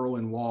fall of the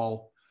Berlin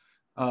Wall,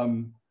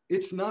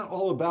 it's not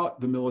all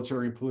about the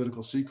military and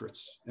political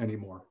secrets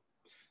anymore.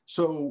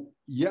 So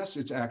yes,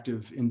 it's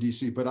active in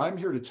DC, but I'm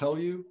here to tell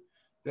you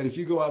that if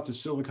you go out to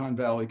Silicon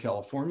Valley,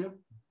 California,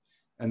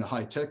 and the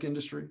high-tech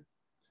industry,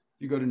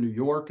 you go to New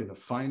York and the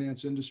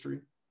finance industry,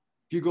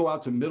 if you go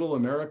out to middle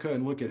America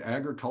and look at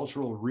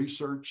agricultural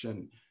research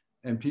and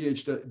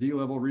PhD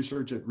level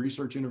research at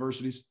research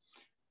universities,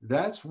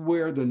 that's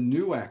where the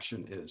new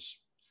action is.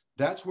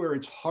 That's where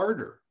it's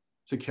harder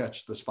to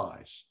catch the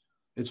spies.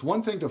 It's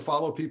one thing to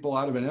follow people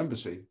out of an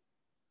embassy.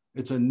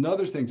 It's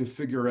another thing to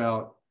figure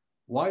out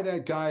why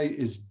that guy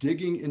is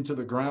digging into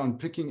the ground,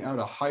 picking out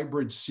a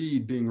hybrid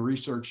seed being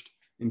researched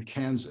in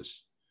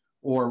Kansas,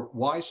 or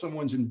why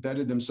someone's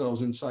embedded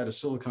themselves inside a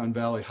Silicon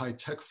Valley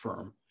high-tech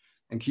firm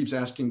and keeps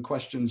asking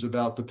questions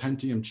about the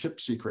Pentium chip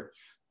secret,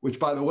 which,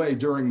 by the way,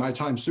 during my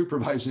time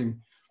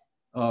supervising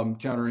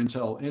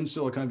counterintel in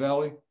Silicon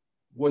Valley,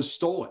 was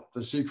stolen.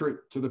 The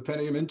secret to the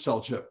Pentium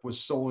Intel chip was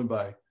stolen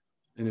by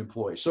an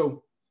employee.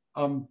 So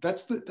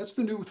that's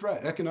the new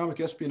threat. Economic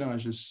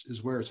espionage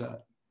is where it's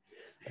at.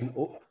 And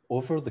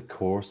over the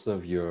course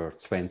of your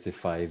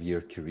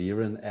 25-year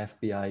career in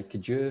FBI,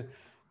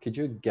 could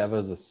you give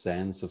us a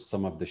sense of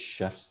some of the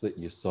shifts that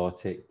you saw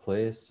take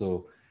place?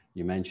 So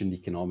you mentioned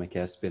economic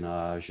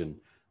espionage, and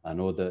I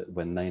know that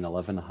when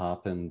 9/11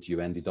 happened, you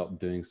ended up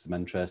doing some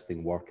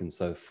interesting work in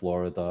South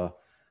Florida.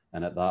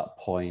 And at that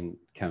point,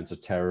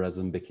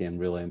 counterterrorism became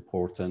really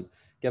important.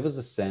 Give us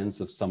a sense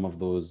of some of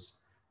those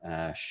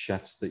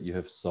shifts that you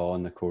have saw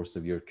in the course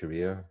of your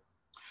career.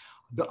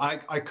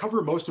 I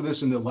cover most of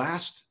this in the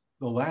last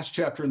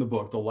chapter in the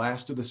book. The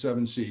last of the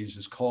 7 C's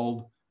is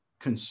called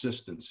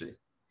consistency.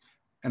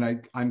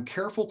 And I'm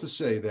careful to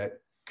say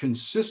that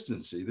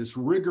consistency, this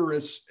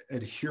rigorous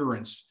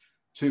adherence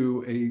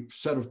to a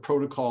set of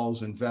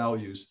protocols and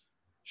values,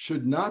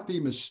 should not be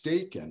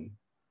mistaken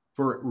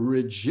for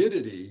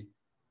rigidity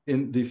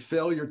in the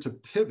failure to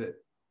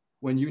pivot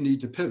when you need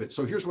to pivot.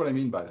 So here's what I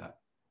mean by that.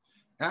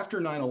 After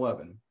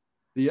 9/11,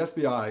 the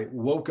FBI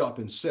woke up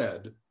and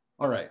said,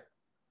 all right,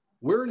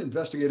 we're an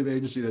investigative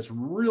agency that's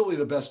really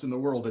the best in the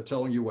world at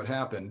telling you what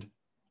happened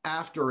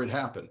after it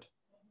happened.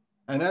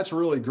 And that's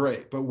really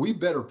great, but we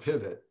better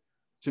pivot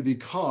to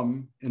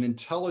become an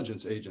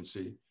intelligence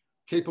agency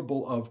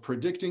capable of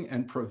predicting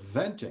and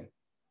preventing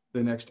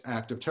the next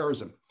act of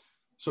terrorism.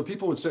 So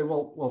people would say,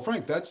 well,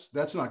 Frank,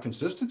 that's not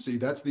consistency.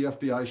 That's the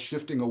FBI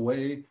shifting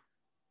away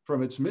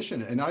from its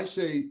mission. And I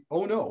say,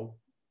 oh,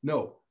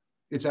 no.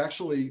 It's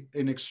actually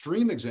an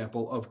extreme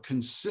example of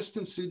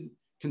consistency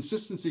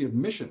of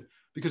mission,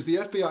 because the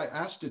FBI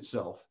asked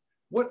itself,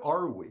 what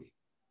are we?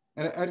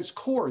 And at its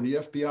core, the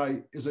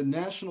FBI is a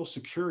national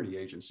security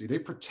agency. They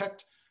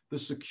protect the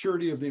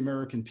security of the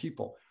American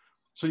people.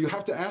 So you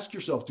have to ask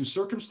yourself, do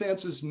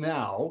circumstances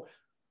now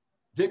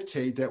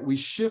dictate that we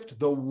shift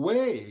the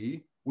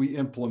way we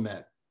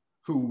implement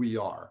who we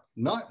are?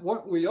 Not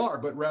what we are,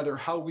 but rather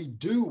how we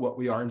do what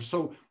we are. And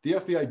so the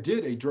FBI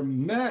did a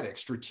dramatic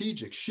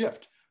strategic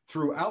shift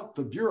throughout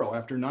the Bureau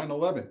after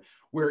 9/11,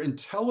 where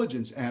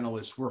intelligence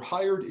analysts were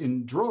hired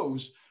in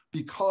droves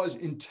because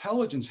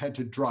intelligence had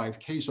to drive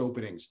case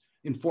openings,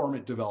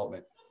 informant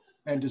development,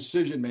 and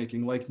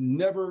decision-making like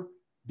never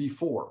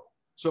before.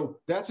 So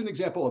that's an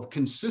example of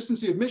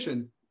consistency of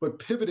mission, but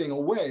pivoting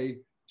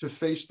away to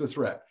face the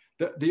threat.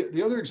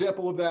 The other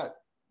example of that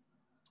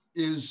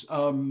is,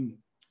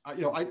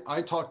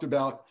 I talked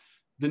about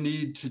the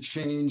need to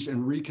change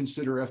and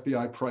reconsider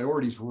FBI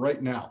priorities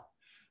right now.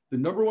 The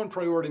number one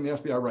priority in the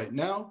FBI right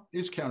now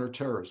is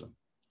counterterrorism.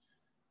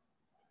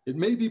 It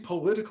may be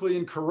politically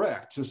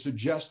incorrect to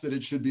suggest that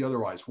it should be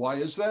otherwise. Why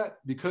is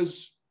that?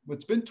 Because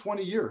it's been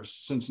 20 years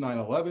since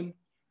 9/11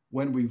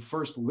 when we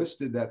first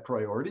listed that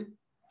priority,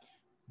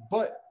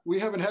 but we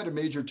haven't had a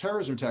major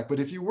terrorism attack.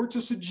 But if you were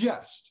to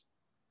suggest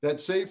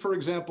that, say, for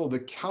example, the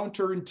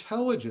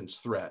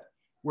counterintelligence threat,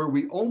 where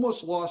we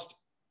almost lost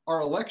our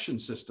election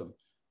system,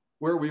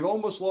 where we've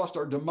almost lost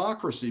our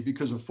democracy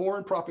because of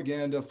foreign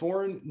propaganda,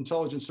 foreign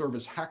intelligence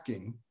service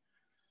hacking,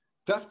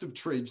 theft of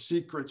trade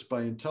secrets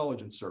by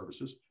intelligence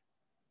services,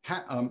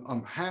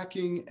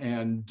 hacking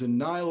and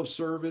denial of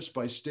service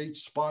by state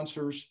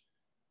sponsors.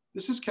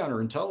 This is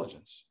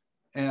counterintelligence.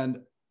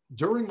 And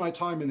during my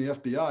time in the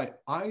FBI,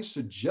 I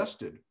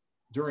suggested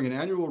during an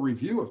annual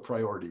review of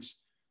priorities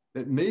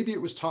that maybe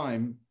it was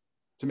time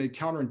to make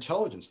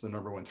counterintelligence the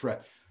number one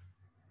threat.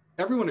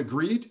 Everyone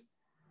agreed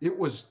it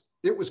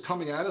was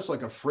coming at us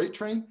like a freight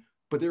train,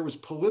 but there was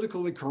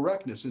political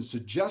incorrectness in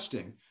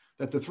suggesting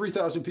that the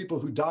 3,000 people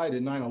who died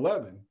in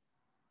 9/11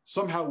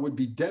 somehow would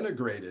be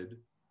denigrated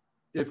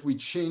if we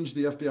changed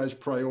the FBI's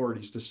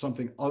priorities to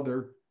something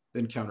other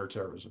than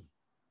counterterrorism.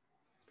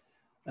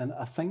 And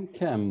I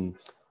think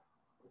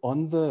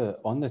on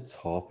the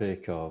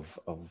topic of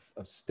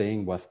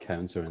staying with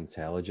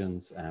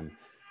counterintelligence,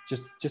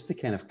 just to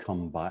kind of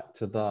come back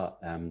to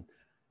that,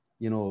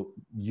 you know,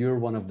 you're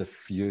one of the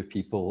few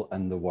people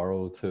in the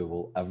world who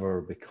will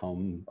ever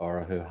become,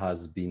 or who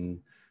has been,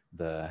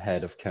 the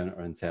head of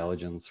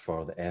counterintelligence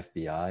for the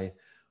FBI.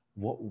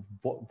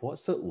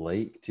 What's it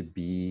like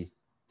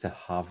to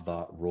have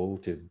that role,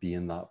 to be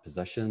in that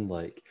position?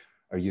 Like,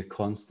 are you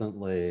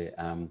constantly,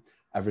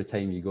 every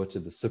time you go to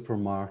the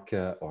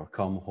supermarket or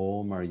come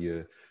home, are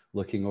you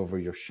looking over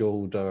your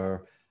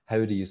shoulder?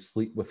 How do you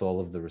sleep with all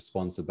of the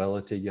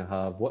responsibility you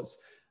have?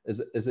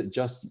 Is it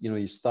just, you know,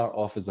 you start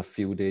off as a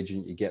field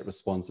agent, you get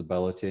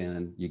responsibility,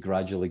 and you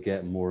gradually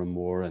get more and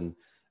more, and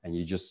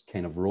you just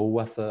kind of roll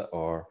with it?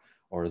 Or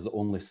is it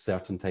only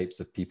certain types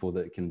of people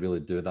that can really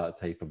do that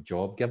type of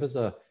job? Give us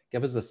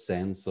a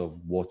sense of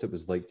what it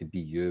was like to be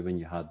you when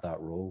you had that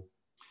role.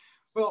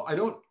 Well, I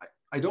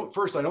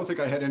don't think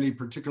I had any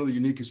particularly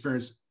unique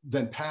experience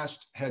than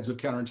past heads of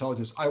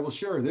counterintelligence. I will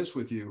share this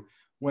with you.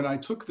 When I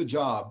took the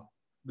job,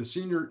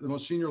 the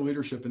most senior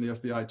leadership in the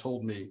FBI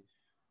told me,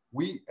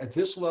 at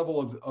this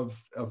level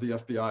of the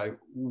FBI,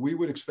 we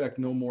would expect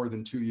no more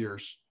than 2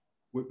 years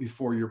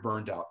before you're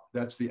burned out.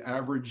 That's the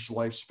average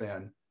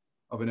lifespan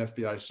of an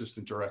FBI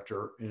assistant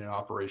director in an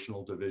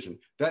operational division.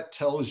 That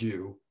tells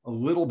you a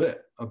little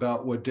bit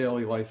about what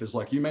daily life is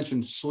like. You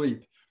mentioned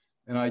sleep,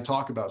 and I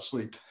talk about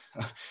sleep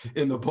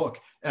in the book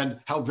and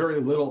how very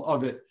little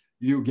of it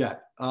you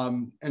get.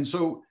 And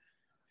so,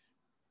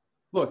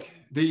 look,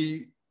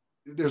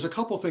 there's a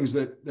couple things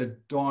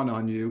that dawn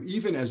on you,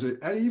 even as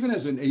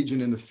an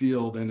agent in the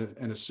field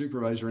and a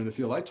supervisor in the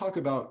field. I talk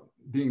about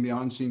being the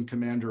on-scene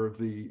commander of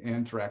the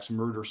anthrax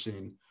murder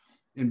scene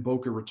in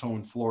Boca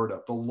Raton,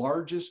 Florida, the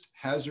largest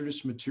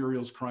hazardous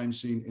materials crime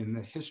scene in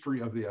the history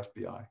of the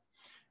FBI.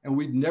 And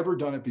we'd never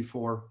done it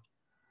before,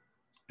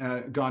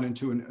 gone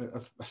into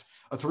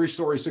a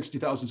 3-story,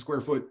 60,000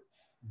 square foot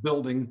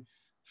building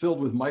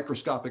filled with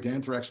microscopic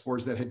anthrax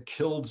spores that had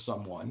killed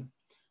someone.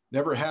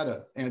 Never had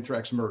an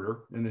anthrax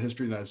murder in the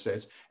history of the United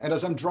States. And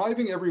as I'm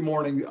driving every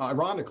morning,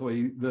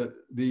 ironically, the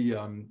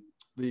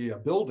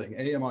building,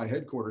 AMI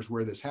headquarters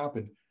where this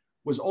happened,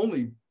 was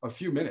only a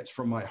few minutes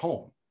from my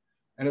home.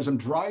 And as I'm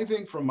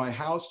driving from my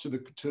house to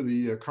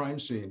the crime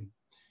scene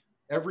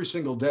every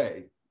single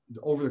day,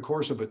 over the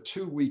course of a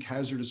 2-week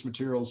hazardous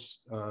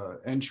materials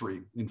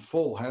entry in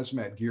full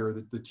hazmat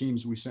gear, the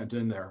teams we sent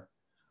in there,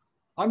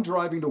 I'm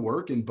driving to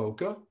work in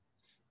Boca,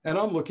 and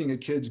I'm looking at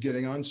kids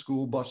getting on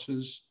school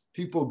buses,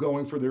 people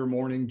going for their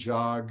morning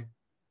jog,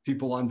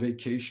 people on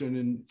vacation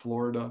in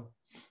Florida,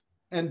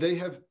 and they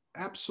have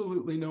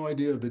absolutely no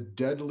idea of the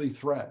deadly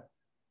threat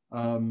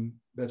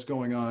that's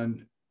going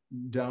on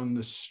down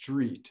the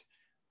street.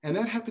 And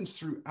that happens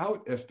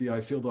throughout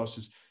FBI field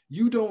offices.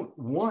 You don't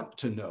want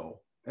to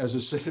know, as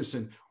a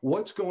citizen,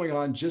 what's going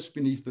on just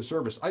beneath the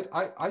surface.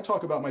 I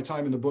talk about my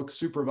time in the book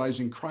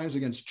supervising crimes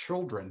against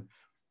children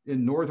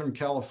in Northern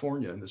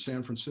California in the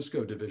San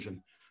Francisco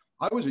division.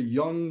 I was a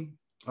young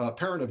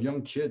parent of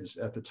young kids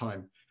at the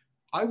time.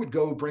 I would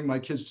go bring my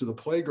kids to the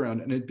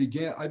playground, and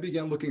I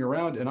began looking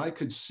around, and I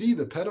could see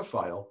the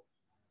pedophile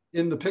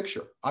in the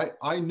picture.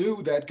 I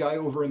knew that guy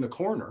over in the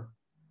corner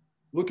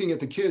looking at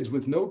the kids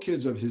with no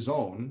kids of his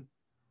own,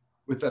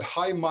 with that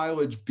high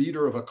mileage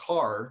beater of a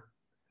car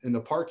in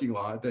the parking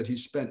lot that he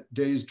spent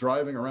days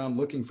driving around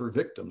looking for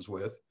victims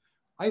with.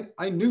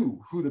 I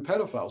knew who the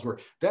pedophiles were.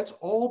 That's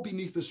all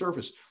beneath the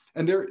surface.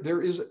 And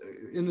there is,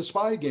 in the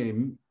spy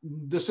game,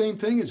 the same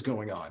thing is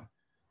going on.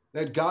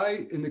 That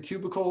guy in the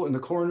cubicle in the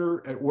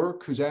corner at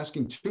work who's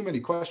asking too many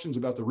questions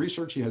about the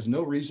research he has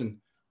no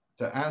reason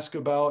to ask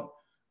about.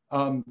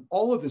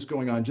 All of this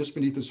going on just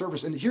beneath the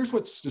surface. And here's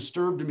what's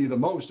disturbed me the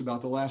most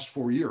about the last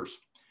 4 years.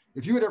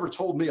 If you had ever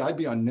told me I'd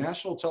be on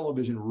national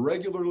television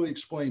regularly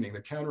explaining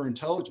the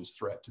counterintelligence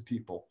threat to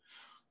people,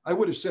 I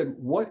would have said,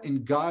 what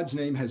in God's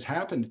name has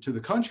happened to the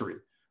country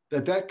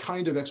that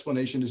kind of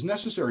explanation is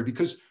necessary?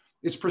 Because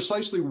it's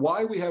precisely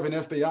why we have an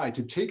FBI,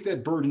 to take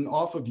that burden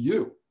off of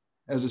you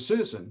as a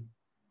citizen,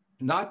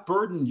 not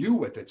burden you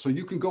with it so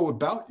you can go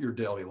about your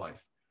daily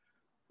life.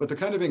 But the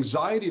kind of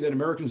anxiety that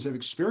Americans have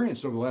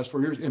experienced over the last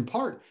 4 years, in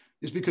part,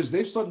 is because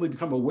they've suddenly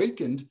become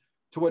awakened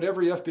to what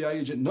every FBI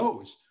agent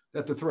knows,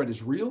 that the threat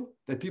is real,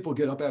 that people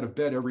get up out of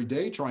bed every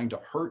day trying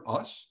to hurt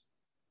us,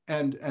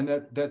 and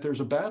that there's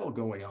a battle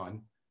going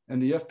on,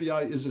 and the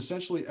FBI is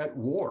essentially at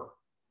war.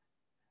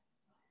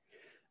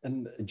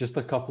 And just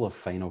a couple of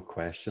final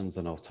questions,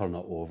 and I'll turn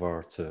it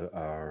over to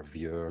our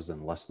viewers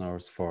and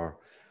listeners for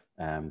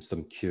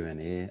some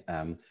Q&A.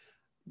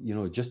 You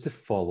know, just to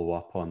follow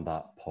up on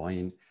that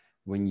point,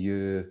 when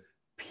you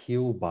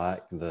peel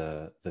back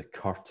the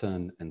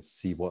curtain and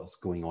see what's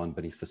going on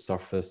beneath the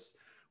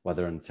surface,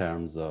 whether in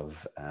terms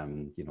of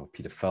you know,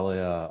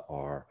 pedophilia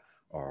or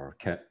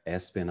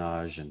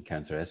espionage and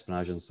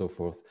counter-espionage and so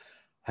forth,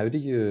 how do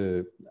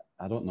you,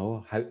 I don't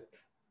know,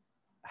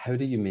 how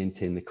do you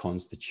maintain the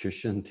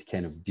Constitution to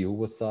kind of deal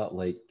with that?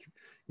 Like,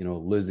 you know,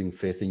 losing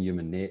faith in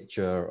human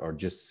nature, or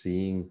just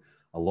seeing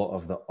a lot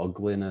of the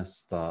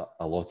ugliness that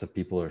a lot of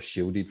people are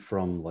shielded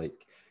from.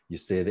 Like you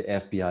say, the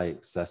FBI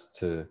exists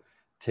to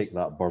take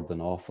that burden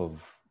off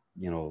of,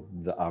 you know,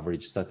 the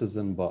average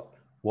citizen, but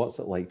what's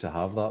it like to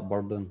have that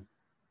burden?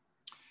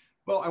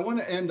 Well, I want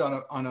to end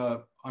on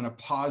a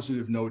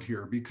positive note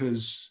here,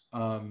 because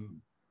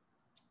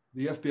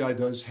the FBI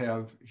does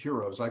have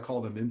heroes. I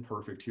call them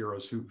imperfect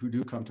heroes who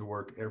do come to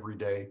work every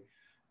day,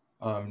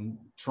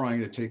 trying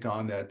to take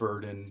on that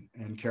burden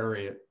and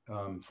carry it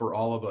for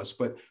all of us.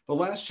 But the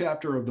last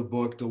chapter of the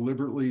book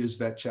deliberately is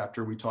that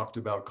chapter we talked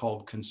about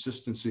called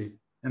consistency.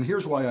 And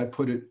here's why I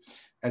put it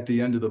at the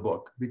end of the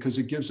book, because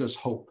it gives us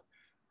hope.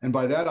 And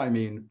by that, I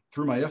mean,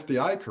 through my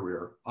FBI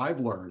career,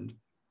 I've learned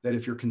that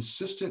if you're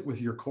consistent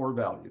with your core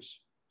values,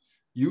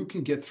 you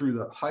can get through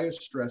the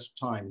highest stress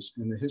times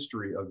in the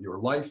history of your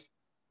life,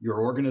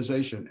 your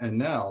organization, and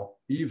now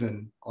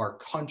even our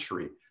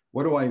country.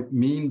 What do I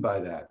mean by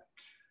that?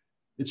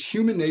 It's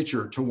human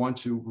nature to want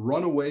to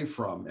run away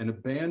from and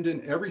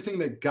abandon everything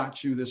that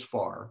got you this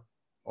far,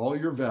 all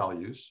your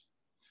values,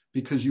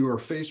 because you are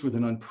faced with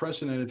an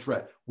unprecedented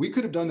threat. We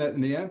could have done that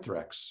in the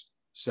anthrax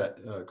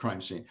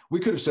crime scene. We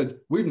could have said,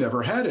 we've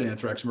never had an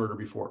anthrax murder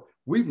before.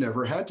 We've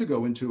never had to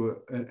go into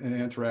an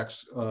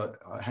anthrax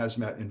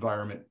hazmat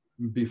environment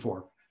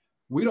before.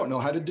 We don't know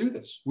how to do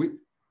this.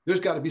 There's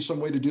got to be some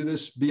way to do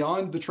this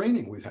beyond the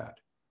training we've had.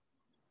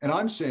 And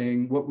I'm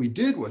saying what we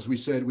did was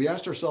we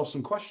asked ourselves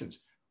some questions.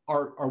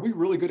 Are we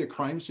really good at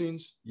crime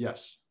scenes?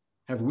 Yes.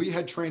 Have we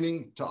had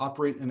training to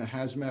operate in a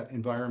hazmat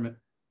environment?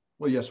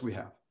 Well, yes, we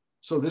have.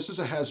 So this is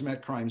a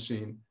hazmat crime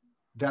scene.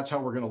 That's how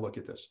we're going to look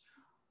at this.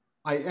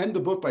 I end the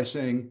book by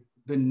saying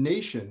the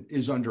nation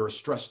is under a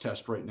stress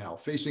test right now,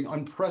 facing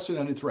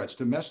unprecedented threats,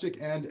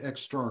 domestic and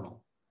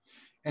external.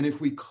 And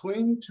if we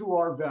cling to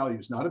our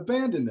values, not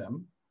abandon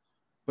them,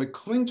 but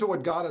cling to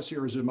what got us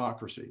here as a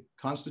democracy,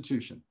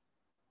 Constitution,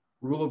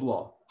 rule of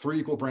law, 3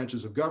 equal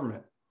branches of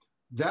government,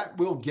 that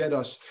will get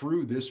us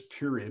through this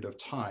period of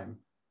time.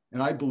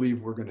 And I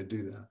believe we're going to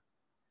do that.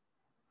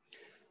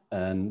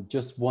 And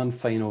just one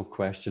final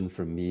question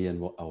from me,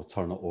 and I'll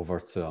turn it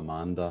over to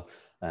Amanda.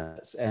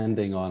 It's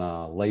ending on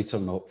a lighter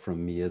note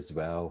from me as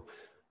well.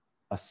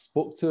 I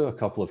spoke to a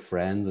couple of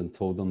friends and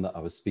told them that I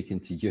was speaking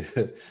to you.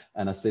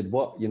 And I said,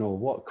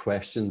 what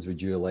questions would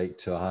you like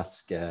to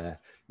ask,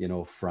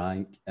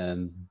 Frank?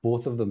 And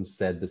both of them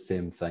said the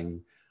same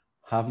thing.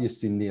 Have you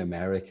seen The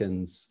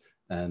Americans?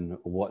 And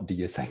what do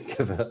you think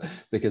of it?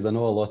 Because I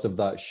know a lot of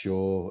that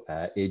show,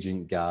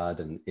 Agent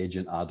Gad and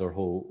Agent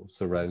Adderholt,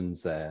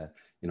 surrounds, the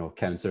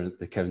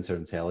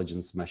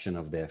counterintelligence mission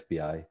of the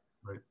FBI.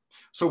 Right.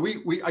 So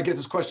I get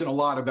this question a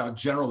lot about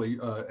generally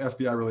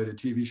FBI-related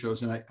TV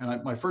shows, and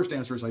my first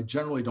answer is I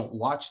generally don't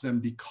watch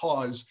them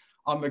because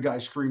I'm the guy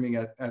screaming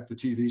at the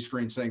TV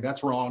screen saying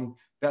that's wrong,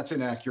 that's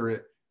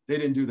inaccurate, they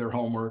didn't do their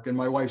homework, and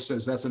my wife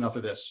says that's enough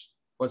of this.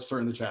 Let's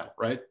turn the channel,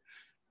 right?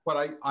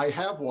 But I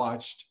have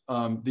watched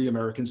The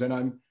Americans,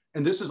 and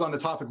this is on the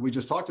topic we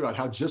just talked about,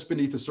 how just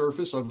beneath the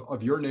surface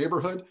of your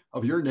neighborhood,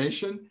 of your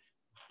nation,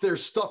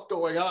 there's stuff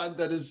going on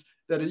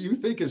that you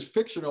think is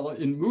fictional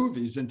in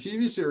movies and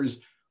TV series,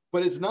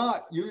 but it's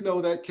not.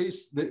 That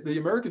case, the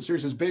American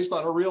series is based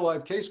on a real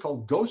life case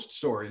called Ghost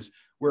Stories,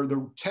 where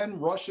the 10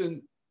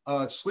 Russian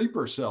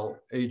sleeper cell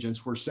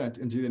agents were sent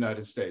into the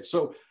United States.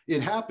 So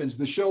it happens.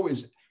 The show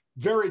is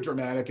very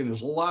dramatic and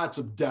there's lots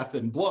of death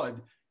and blood,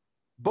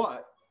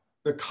 but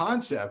the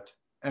concept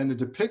and the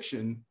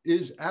depiction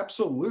is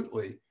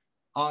absolutely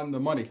on the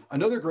money.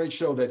 Another great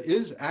show that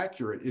is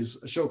accurate is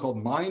a show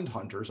called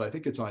Mindhunters. I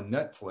think it's on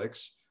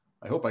Netflix.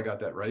 I hope I got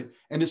that right.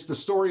 And it's the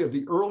story of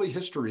the early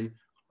history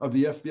of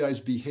the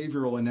FBI's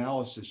behavioral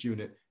analysis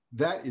unit.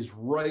 That is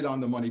right on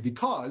the money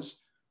because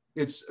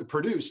it's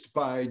produced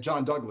by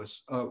John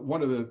Douglas,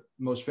 one of the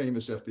most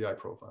famous FBI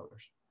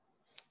profilers.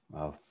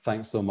 Well,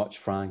 thanks so much,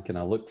 Frank. And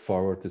I look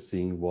forward to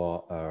seeing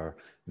what our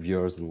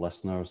viewers and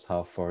listeners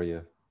have for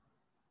you.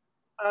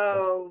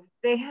 Oh,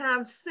 they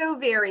have so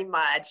very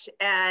much,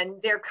 and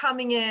they're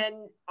coming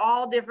in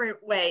all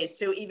different ways.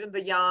 So even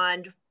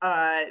beyond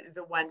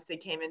the ones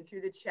that came in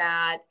through the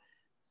chat.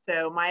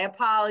 So my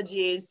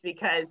apologies,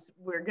 because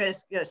we're going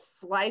to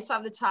slice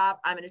off the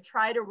top. I'm going to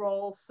try to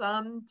roll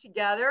some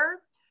together.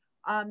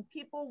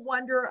 People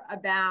wonder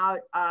about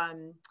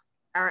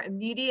our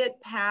immediate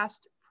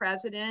past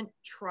president,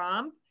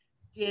 Trump.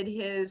 Did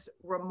his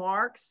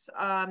remarks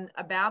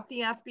about the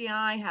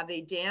FBI, have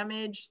they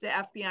damaged the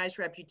FBI's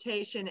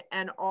reputation?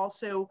 And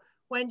also,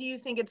 when do you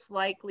think it's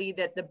likely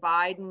that the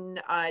Biden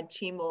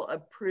team will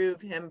approve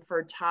him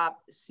for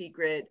top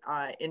secret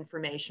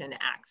information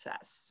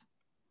access?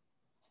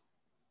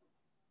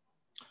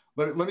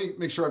 But let me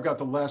make sure I've got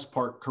the last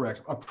part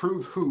correct.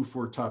 Approve who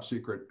for top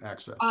secret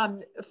access?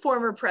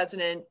 Former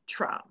President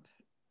Trump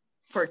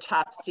for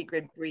top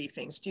secret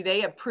briefings. Do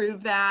they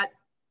approve that?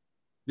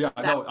 Yeah,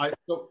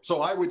 no,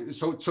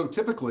 so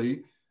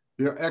typically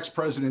their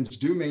ex-presidents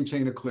do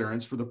maintain a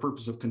clearance for the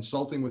purpose of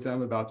consulting with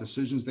them about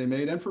decisions they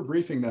made and for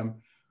briefing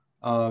them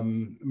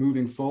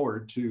moving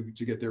forward to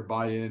get their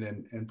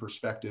buy-in and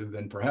perspective,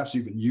 and perhaps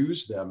even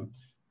use them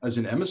as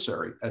an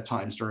emissary at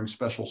times during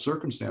special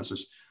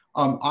circumstances.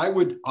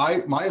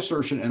 My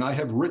assertion, and I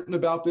have written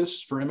about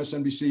this for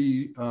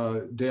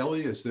MSNBC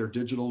Daily, it's their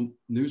digital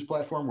news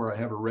platform where I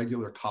have a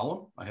regular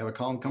column. I have a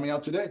column coming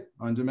out today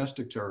on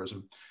domestic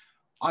terrorism.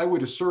 I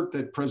would assert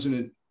that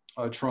President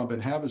Trump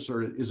and have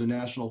asserted is a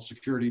national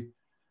security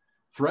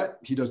threat.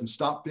 He doesn't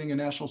stop being a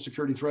national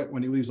security threat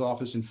when he leaves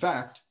office. In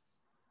fact,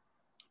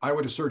 I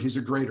would assert he's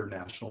a greater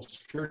national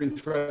security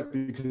threat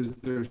because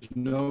there's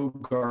no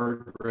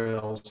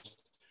guardrails,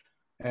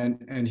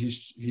 and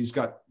he's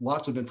got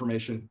lots of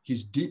information.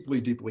 He's deeply,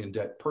 deeply in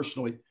debt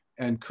personally,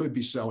 and could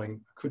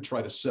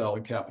try to sell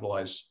and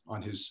capitalize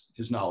on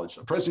his knowledge.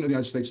 The president of the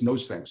United States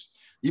knows things,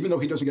 even though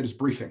he doesn't get his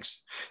briefings.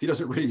 He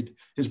doesn't read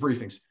his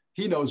briefings.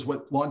 He knows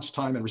what launch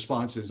time and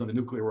response is on the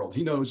nuclear world.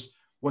 He knows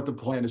what the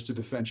plan is to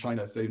defend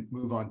China if they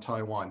move on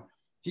Taiwan.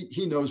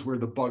 He knows where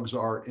the bugs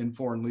are in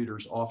foreign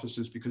leaders'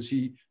 offices because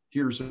he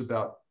hears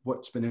about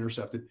what's been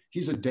intercepted.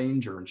 He's a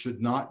danger and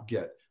should not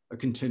get a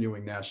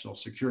continuing national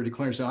security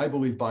clearance. And I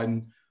believe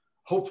Biden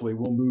hopefully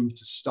will move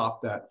to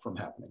stop that from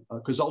happening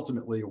because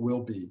ultimately it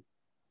will be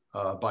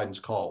Biden's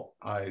call,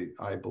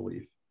 I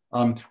believe.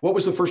 What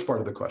was the first part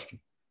of the question?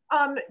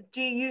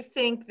 Do you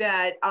think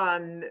that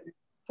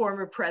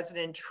former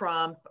President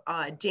Trump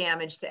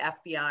damaged the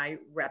FBI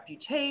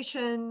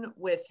reputation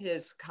with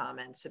his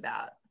comments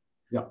about?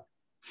 Yeah.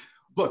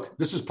 Look,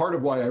 this is part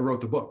of why I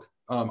wrote the book.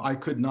 I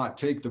could not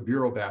take the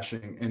bureau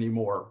bashing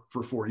anymore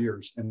for 4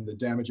 years and the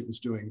damage it was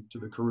doing to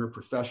the career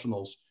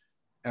professionals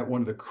at one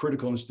of the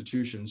critical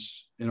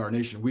institutions in our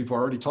nation. We've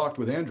already talked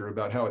with Andrew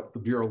about how the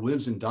bureau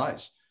lives and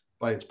dies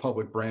by its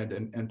public brand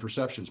and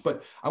perceptions.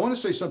 But I want to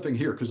say something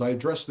here because I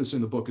addressed this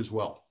in the book as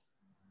well.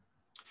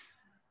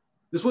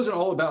 This wasn't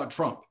all about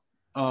Trump.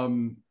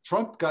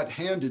 Trump got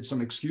handed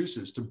some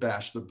excuses to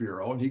bash the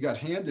bureau, and he got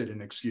handed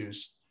an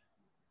excuse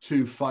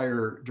to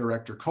fire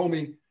Director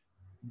Comey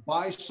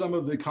by some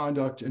of the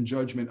conduct and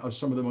judgment of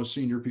some of the most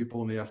senior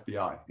people in the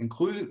FBI,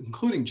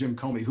 including Jim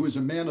Comey, who is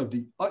a man of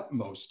the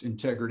utmost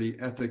integrity,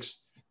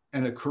 ethics,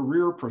 and a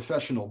career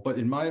professional. But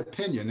in my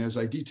opinion, as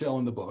I detail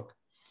in the book,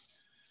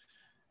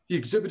 he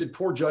exhibited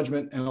poor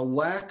judgment and a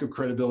lack of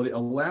credibility, a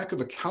lack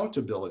of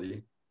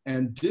accountability,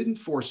 and didn't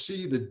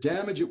foresee the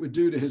damage it would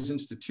do to his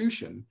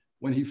institution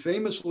when he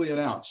famously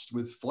announced,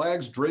 with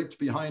flags draped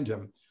behind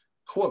him,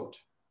 quote,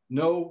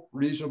 "No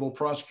reasonable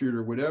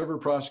prosecutor would ever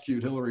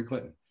prosecute Hillary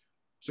Clinton."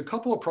 There's a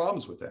couple of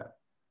problems with that.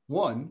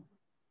 One,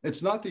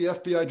 it's not the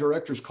FBI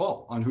director's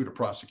call on who to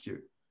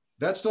prosecute.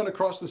 That's done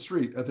across the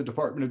street at the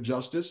Department of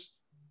Justice.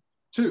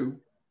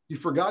 Two, he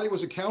forgot he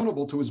was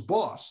accountable to his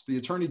boss, the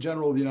Attorney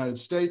General of the United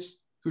States,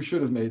 who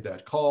should have made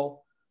that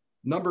call.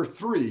 Number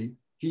three,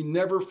 he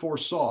never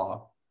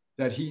foresaw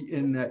that he,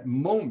 in that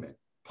moment,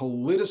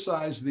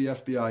 politicized the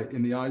FBI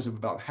in the eyes of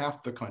about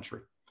half the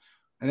country.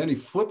 And then he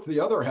flipped the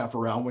other half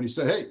around when he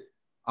said, hey,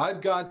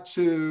 I've got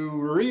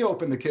to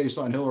reopen the case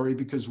on Hillary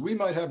because we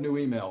might have new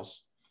emails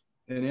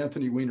in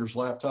Anthony Weiner's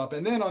laptop.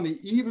 And then on the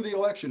eve of the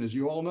election, as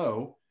you all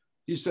know,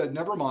 he said,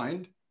 never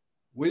mind,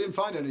 we didn't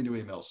find any new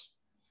emails.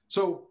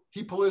 So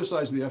he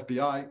politicized the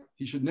FBI.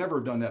 He should never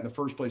have done that in the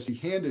first place. He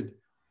handed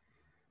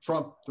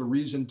Trump the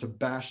reason to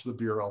bash the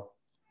Bureau.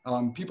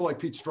 People like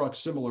Pete Strzok,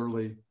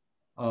 similarly,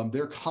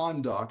 their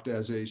conduct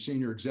as a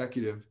senior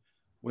executive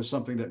was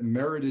something that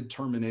merited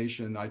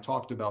termination. I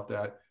talked about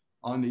that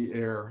on the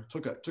air,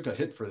 took a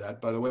hit for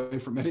that, by the way,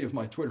 for many of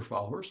my Twitter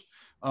followers.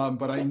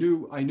 But I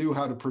knew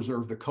how to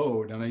preserve the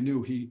code, and I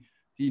knew he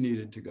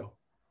needed to go.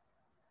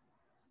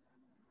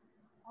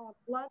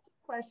 Lots of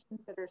questions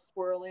that are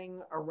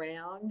swirling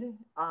around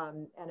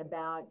and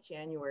about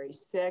January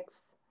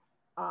 6th,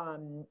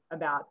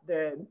 about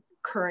the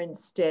current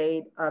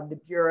state of the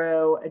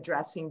Bureau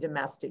addressing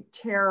domestic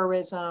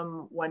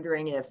terrorism,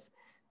 wondering if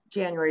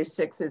January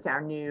 6th is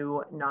our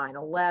new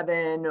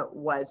 9/11.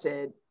 Was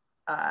it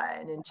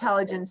an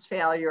intelligence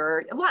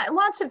failure?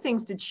 Lots of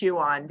things to chew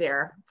on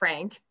there,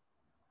 Frank.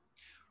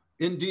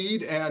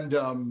 Indeed, and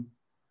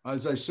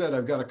as I said,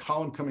 I've got a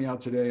column coming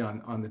out today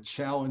on the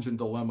challenge and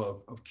dilemma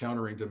of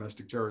countering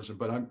domestic terrorism.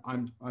 But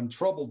I'm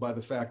troubled by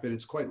the fact that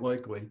it's quite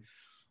likely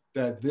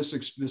that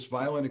this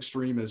violent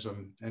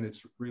extremism and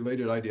its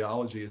related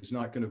ideology is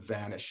not going to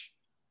vanish.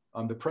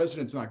 The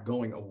president's not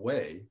going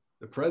away.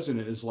 The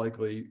president is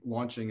likely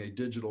launching a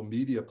digital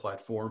media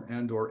platform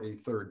and/or a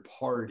third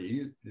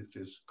party, if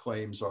his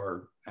claims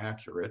are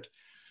accurate.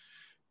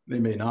 They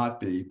may not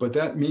be, but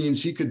that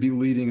means he could be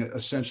leading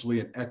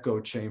essentially an echo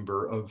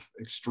chamber of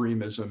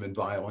extremism and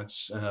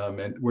violence,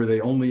 and where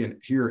they only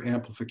hear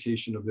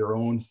amplification of their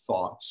own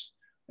thoughts.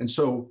 And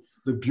so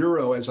the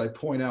Bureau, as I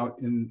point out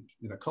in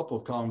a couple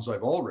of columns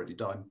I've already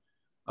done,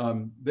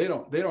 they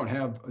don't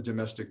have a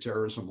domestic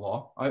terrorism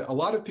law. A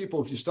lot of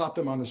people, if you stop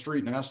them on the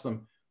street and ask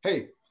them,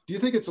 hey, do you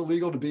think it's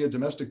illegal to be a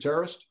domestic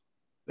terrorist?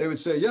 They would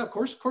say, yeah, of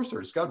course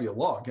there's got to be a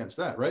law against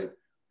that, right?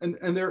 And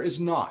there is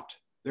not.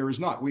 There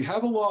is not. We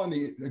have a law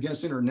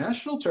against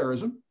international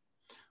terrorism.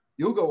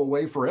 You'll go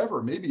away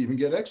forever, maybe even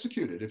get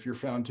executed if you're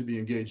found to be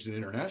engaged in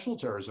international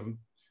terrorism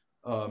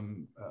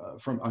on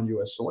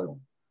U.S. soil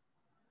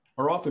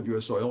or off of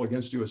U.S. soil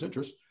against U.S.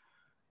 interests.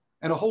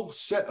 And a whole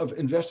set of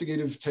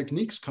investigative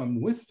techniques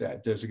come with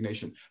that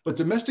designation. But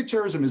domestic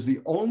terrorism is the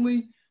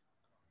only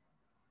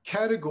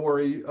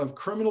category of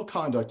criminal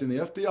conduct in the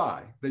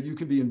FBI that you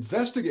can be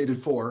investigated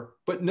for,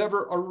 but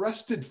never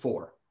arrested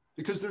for.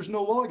 because there's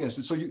no law against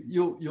it. So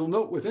you'll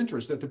note with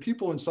interest that the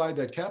people inside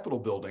that Capitol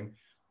building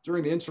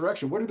during the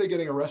insurrection, what are they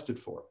getting arrested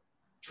for?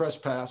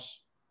 Trespass,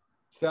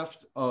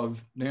 theft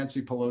of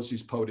Nancy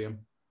Pelosi's podium,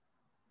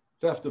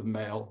 theft of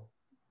mail,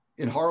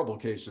 in horrible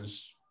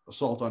cases,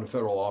 assault on a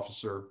federal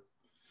officer,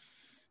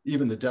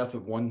 even the death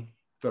of one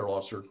federal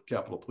officer,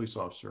 Capitol Police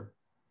officer.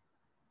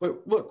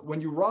 But look,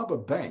 when you rob a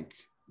bank,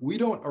 we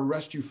don't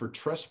arrest you for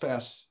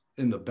trespass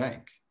in the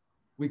bank.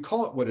 We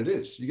call it what it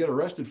is. You get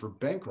arrested for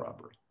bank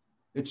robbery.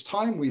 It's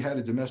time we had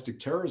a domestic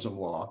terrorism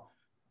law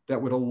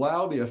that would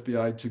allow the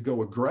FBI to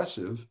go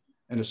aggressive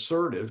and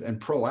assertive and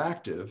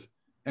proactive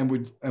and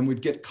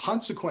would get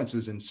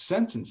consequences and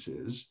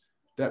sentences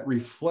that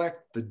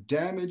reflect the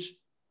damage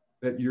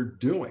that you're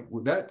doing.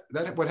 That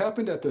what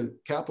happened at the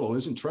Capitol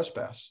isn't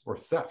trespass or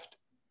theft.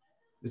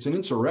 It's an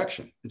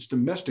insurrection. It's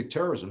domestic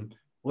terrorism.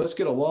 Let's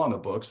get a law in the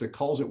books that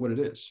calls it what it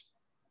is.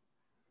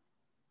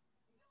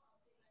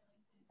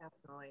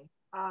 Definitely.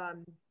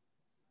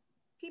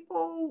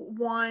 People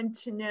want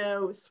to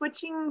know,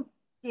 switching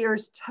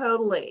gears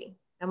totally,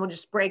 and we'll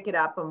just break it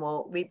up and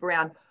we'll leap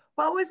around.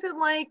 What was it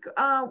like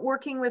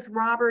working with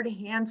Robert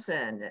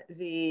Hanssen,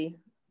 the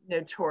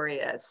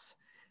notorious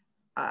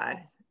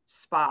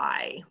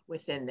spy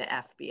within the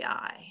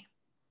FBI?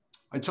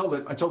 I tell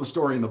the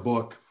story in the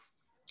book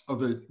of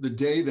the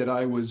day that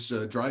I was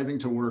driving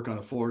to work on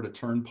a Florida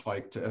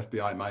Turnpike to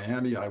FBI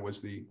Miami. I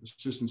was the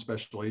assistant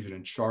special agent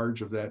in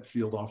charge of that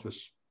field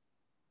office.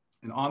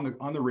 And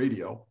on the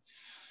radio,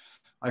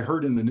 I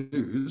heard in the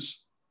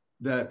news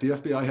that the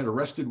FBI had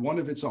arrested one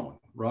of its own,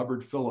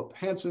 Robert Philip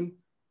Hanssen,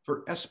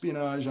 for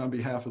espionage on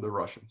behalf of the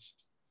Russians.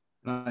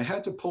 And I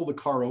had to pull the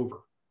car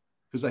over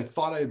because I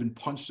thought I had been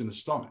punched in the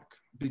stomach,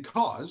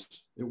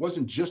 because it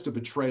wasn't just a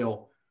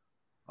betrayal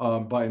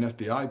by an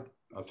FBI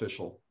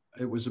official.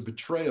 It was a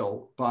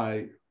betrayal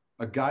by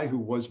a guy who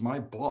was my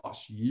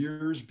boss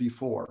years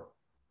before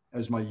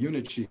as my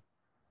unit chief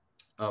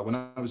when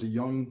I was a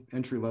young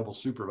entry-level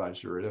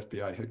supervisor at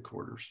FBI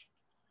headquarters.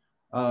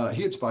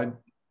 He had spied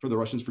for the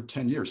Russians for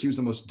 10 years. He was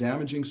the most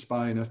damaging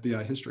spy in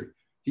FBI history.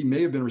 He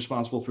may have been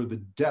responsible for the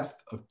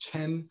death of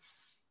 10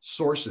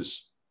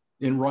 sources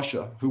in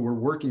Russia who were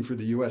working for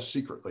the US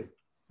secretly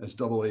as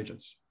double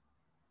agents.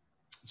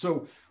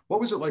 So what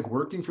was it like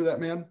working for that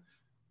man?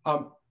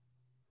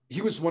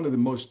 He was one of the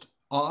most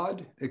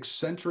odd,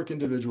 eccentric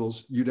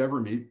individuals you'd ever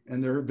meet.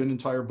 And there have been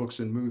entire books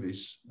and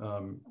movies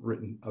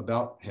written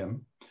about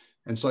him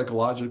and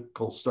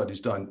psychological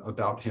studies done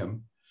about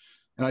him.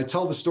 And I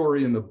tell the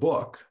story in the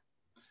book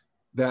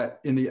that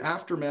in the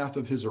aftermath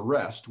of his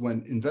arrest,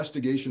 when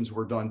investigations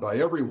were done by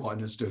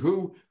everyone as to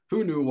who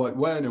knew what,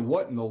 when, and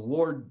what in the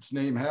Lord's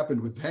name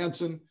happened with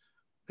Hanssen,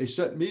 they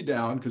set me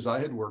down because I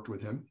had worked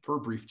with him for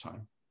a brief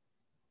time.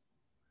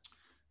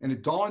 And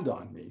it dawned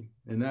on me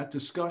in that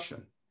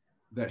discussion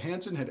that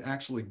Hanssen had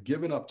actually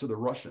given up to the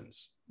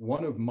Russians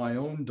one of my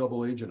own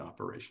double agent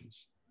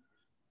operations.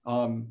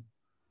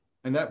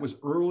 And that was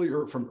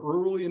from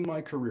early in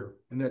my career,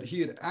 and that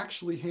he had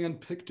actually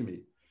handpicked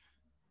me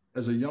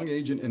as a young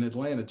agent in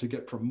Atlanta to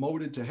get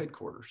promoted to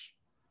headquarters,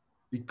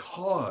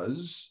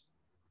 because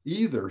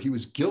either he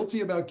was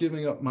guilty about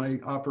giving up my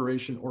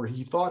operation, or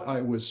he thought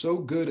I was so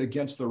good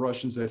against the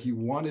Russians that he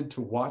wanted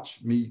to watch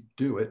me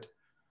do it,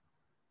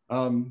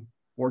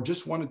 or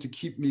just wanted to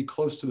keep me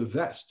close to the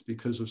vest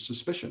because of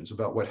suspicions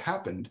about what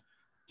happened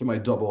to my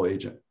double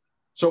agent.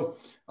 So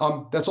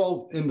that's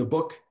all in the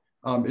book.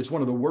 It's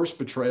one of the worst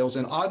betrayals.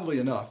 And oddly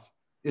enough,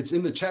 it's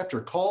in the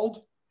chapter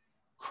called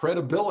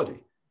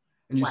Credibility.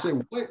 And you say,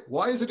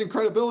 why is it in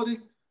credibility?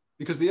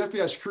 Because the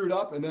FBI screwed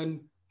up and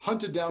then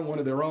hunted down one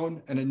of their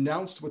own and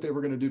announced what they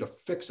were going to do to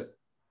fix it.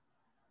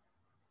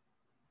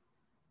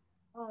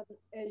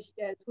 As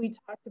we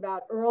talked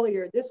about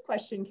earlier, this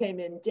question came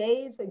in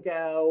days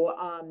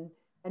ago,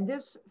 and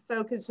this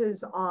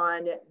focuses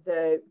on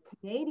the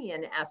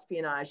Canadian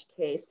espionage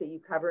case that you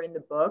cover in the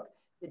book,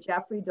 the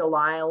Jeffrey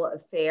Delisle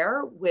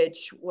affair,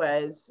 which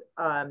was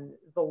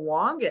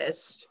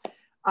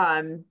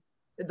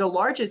the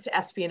largest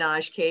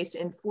espionage case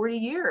in 40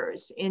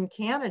 years in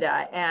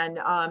Canada.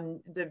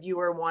 And the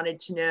viewer wanted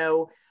to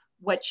know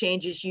what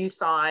changes you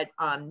thought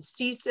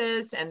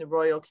CSIS and the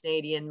Royal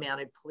Canadian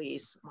Mounted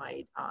Police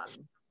might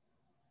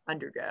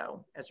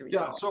undergo as a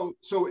result. Yeah,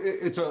 so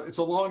it's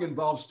a long,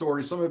 involved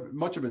story.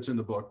 Much of it's in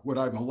the book, what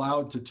I'm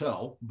allowed to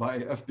tell by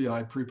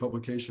FBI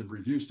pre-publication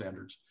review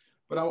standards.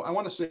 But I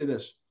want to say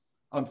this.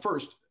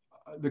 First,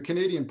 the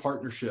Canadian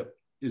partnership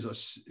is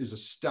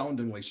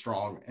astoundingly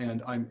strong,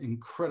 and I'm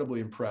incredibly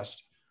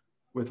impressed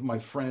with my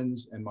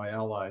friends and my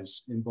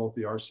allies in both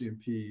the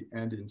RCMP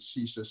and in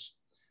CSIS.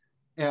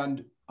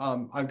 And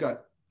I've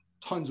got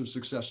tons of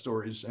success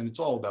stories, and it's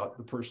all about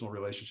the personal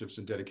relationships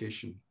and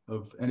dedication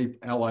of any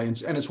ally.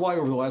 And it's why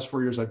over the last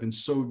 4 years, I've been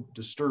so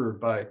disturbed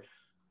by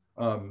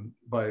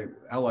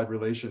allied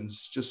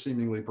relations just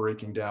seemingly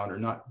breaking down or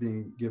not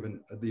being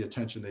given the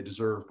attention they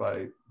deserve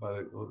by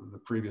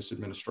the previous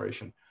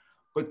administration.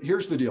 But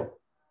here's the deal.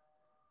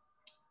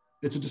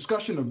 It's a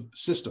discussion of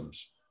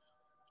systems.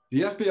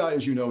 The FBI,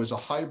 as you know, is a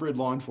hybrid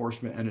law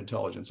enforcement and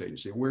intelligence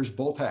agency. It wears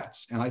both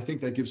hats. And I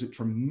think that gives it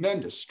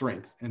tremendous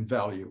strength and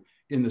value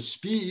in the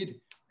speed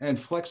and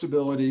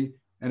flexibility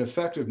and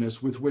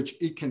effectiveness with which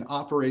it can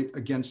operate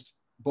against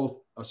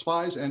both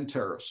spies and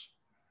terrorists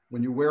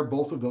when you wear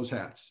both of those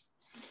hats.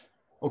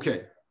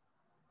 Okay,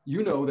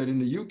 you know that in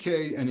the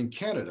UK and in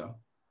Canada,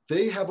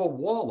 they have a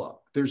wall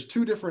up. There's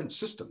two different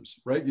systems,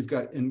 right? You've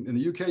got, in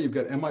the UK, you've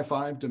got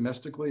MI5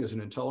 domestically as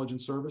an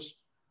intelligence service.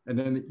 And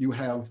then you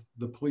have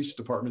the police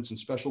departments and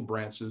special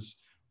branches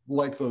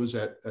like those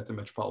at the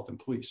Metropolitan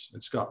Police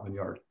at Scotland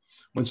Yard.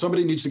 When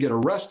somebody needs to get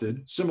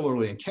arrested,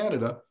 similarly in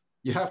Canada,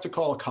 you have to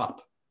call a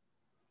cop,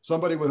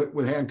 somebody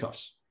with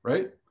handcuffs,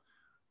 right?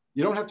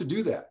 You don't have to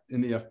do that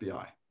in the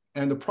FBI.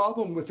 And the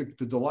problem with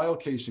the Delisle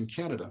case in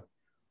Canada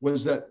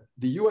was that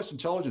the US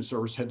intelligence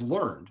service had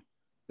learned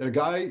that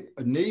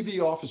a Navy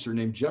officer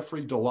named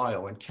Jeffrey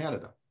Delisle in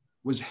Canada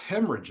was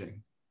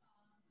hemorrhaging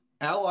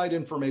Allied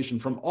information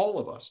from all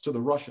of us to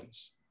the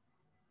Russians,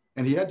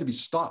 and he had to be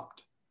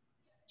stopped.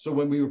 So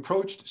when we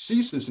approached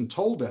CSIS and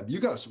told them,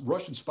 you got a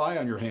Russian spy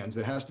on your hands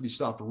that has to be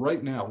stopped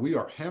right now, we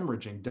are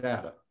hemorrhaging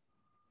data.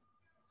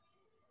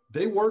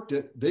 They worked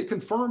it, they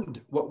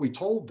confirmed what we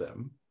told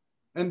them,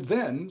 and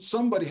then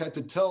somebody had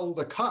to tell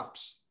the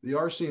cops, the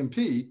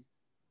RCMP,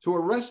 to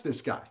arrest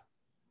this guy.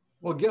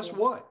 Well, guess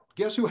what?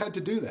 Guess who had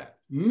to do that?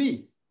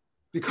 Me,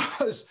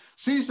 because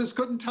CSIS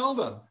couldn't tell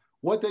them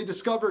what they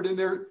discovered in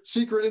their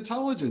secret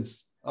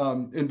intelligence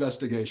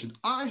investigation.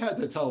 I had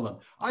to tell them.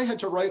 I had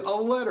to write a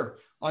letter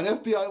on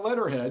FBI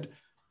letterhead.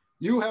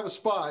 You have a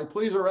spy,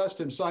 please arrest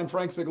him, signed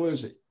Frank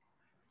Figliuzzi.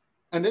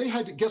 And they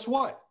had to, guess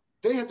what?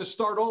 They had to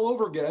start all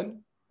over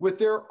again with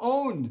their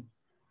own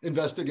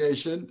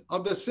investigation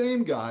of the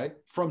same guy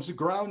from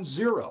ground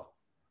zero.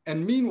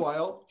 And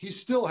meanwhile, he's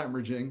still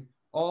hemorrhaging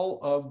all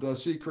of the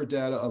secret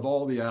data of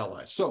all the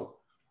allies. So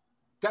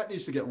that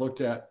needs to get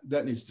looked at.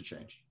 That needs to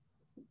change.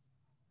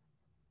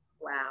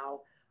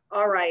 Wow.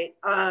 All right.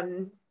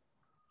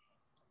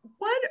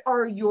 What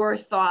are your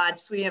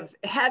thoughts? We have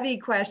a heavy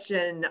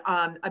question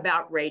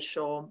about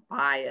racial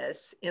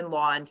bias in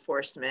law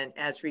enforcement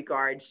as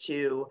regards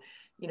to,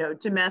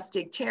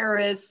 domestic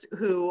terrorists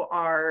who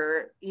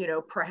are,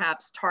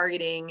 perhaps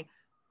targeting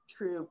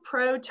true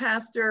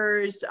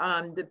protesters.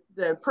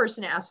 The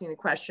person asking the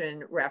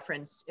question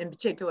referenced in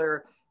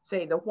particular,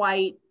 say, the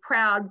white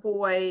Proud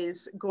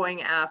Boys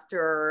going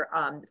after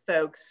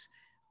folks,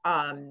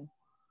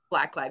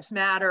 Black Lives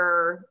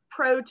Matter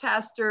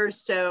protesters.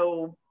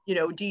 So,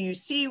 do you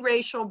see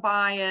racial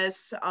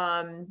bias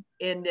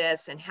in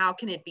this, and how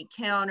can it be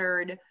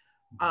countered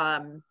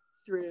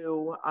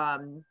through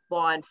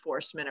law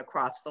enforcement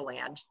across the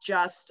land?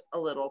 Just a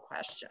little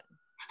question.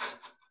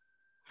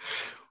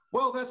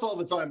 Well, that's all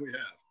the time we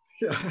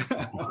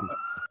have.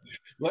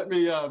 Let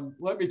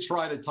me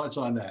try to touch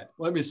on that.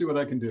 Let me see what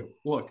I can do.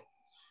 Look,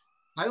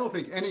 I don't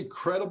think any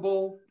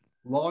credible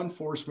law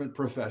enforcement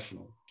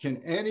professional can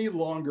any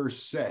longer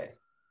say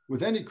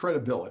with any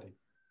credibility,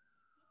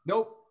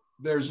 nope,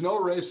 there's no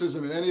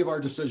racism in any of our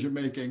decision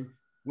making.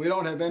 We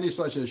don't have any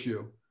such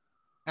issue.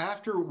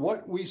 After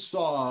what we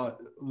saw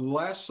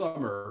last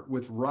summer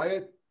with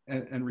riot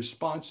and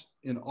response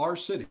in our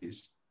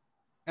cities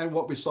and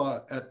what we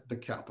saw at the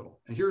Capitol.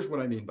 And here's what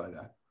I mean by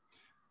that.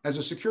 As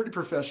a security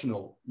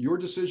professional, your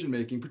decision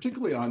making,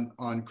 particularly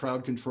on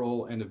crowd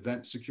control and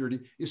event security,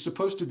 is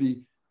supposed to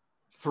be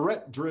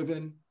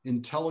threat-driven,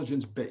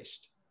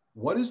 intelligence-based.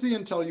 What is the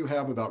intel you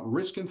have about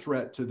risk and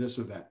threat to this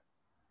event?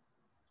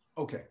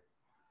 Okay.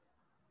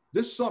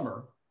 This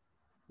summer,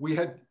 we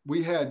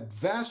had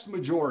vast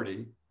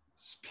majority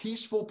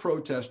peaceful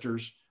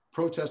protesters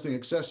protesting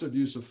excessive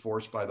use of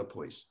force by the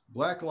police,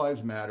 Black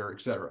Lives Matter,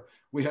 et cetera.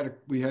 We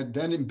had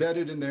then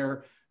embedded in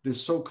there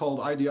this so-called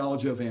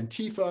ideology of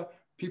Antifa,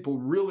 people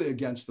really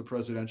against the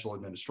presidential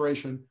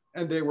administration,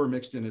 and they were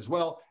mixed in as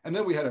well. And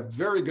then we had a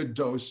very good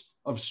dose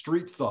of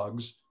street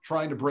thugs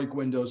trying to break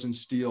windows and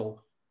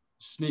steal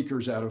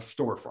sneakers out of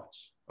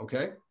storefronts,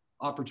 okay?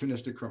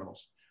 Opportunistic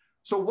criminals.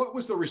 So what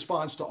was the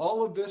response to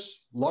all of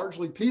this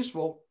largely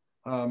peaceful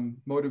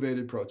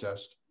motivated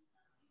protest?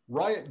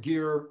 Riot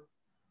gear,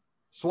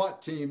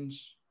 SWAT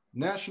teams,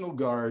 National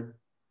Guard,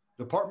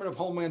 Department of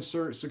Homeland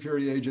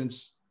Security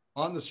agents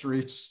on the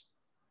streets,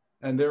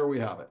 and there we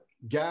have it.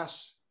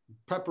 Gas,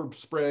 pepper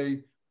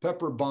spray,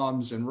 pepper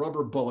bombs, and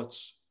rubber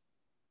bullets.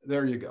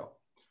 There you go.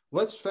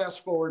 Let's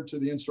fast forward to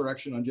the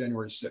insurrection on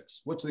January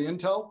 6th. What's the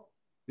intel?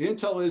 The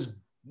intel is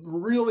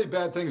really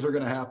bad things are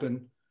going to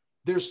happen.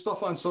 There's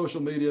stuff on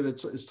social media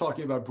that's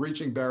talking about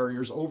breaching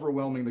barriers,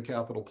 overwhelming the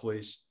Capitol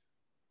Police,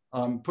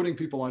 putting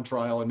people on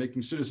trial and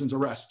making citizens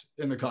arrest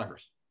in the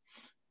Congress.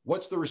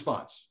 What's the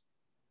response?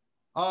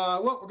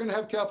 Well, we're going to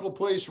have Capitol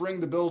Police ring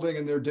the building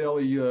in their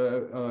daily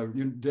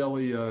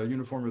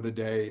uniform of the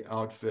day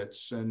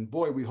outfits. And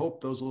boy, we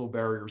hope those little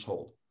barriers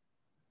hold.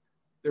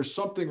 There's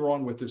something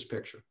wrong with this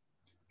picture.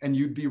 And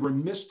you'd be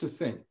remiss to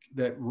think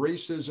that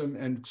racism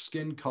and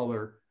skin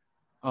color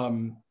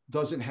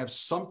doesn't have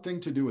something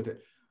to do with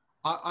it.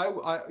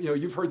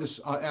 You've heard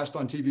this asked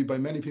on TV by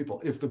many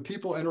people. If the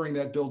people entering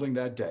that building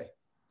that day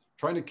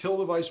trying to kill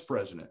the vice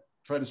president,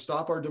 try to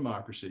stop our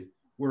democracy,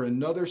 were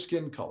another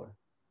skin color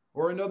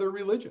or another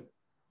religion,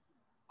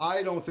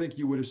 I don't think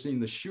you would have seen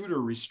the shooter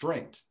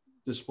restraint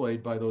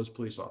displayed by those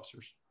police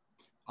officers.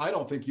 I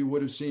don't think you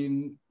would have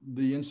seen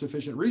the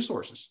insufficient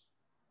resources.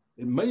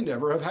 It may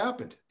never have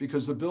happened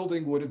because the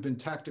building would have been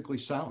tactically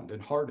sound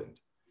and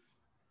hardened.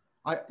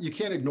 You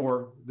can't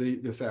ignore the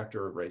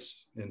factor of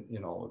race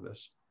in all of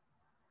this.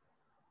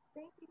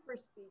 Thank you for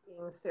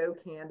speaking so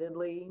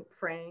candidly,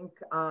 Frank.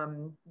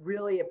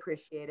 Really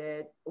appreciate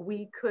it.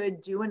 We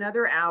could do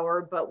another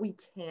hour, but we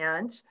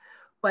can't.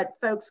 But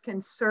folks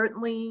can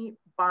certainly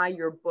buy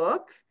your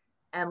book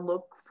and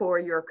look for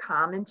your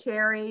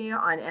commentary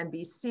on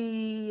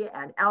NBC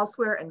and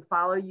elsewhere and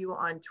follow you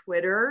on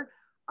Twitter.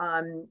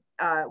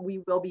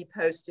 We will be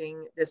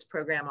posting this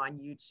program on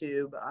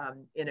YouTube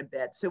in a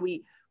bit. So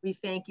we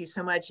thank you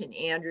so much. And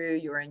Andrew,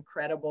 your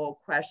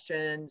incredible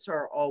questions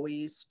are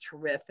always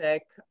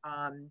terrific.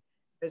 It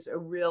was a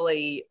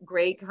really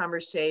great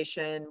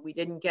conversation. We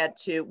didn't get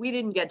to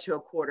a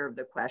quarter of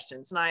the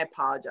questions, and I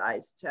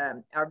apologize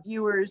to our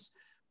viewers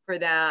for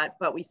that,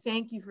 but we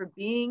thank you for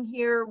being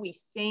here. We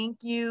thank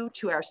you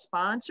to our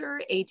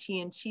sponsor,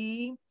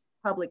 AT&T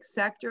Public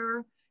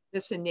Sector.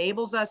 This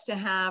enables us to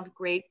have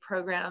great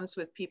programs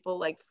with people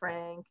like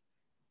Frank.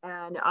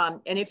 And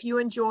if you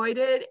enjoyed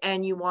it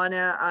and you want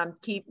to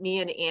keep me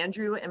and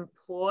Andrew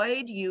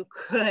employed, you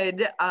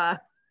could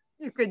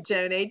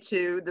donate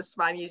to the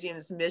Spy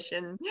Museum's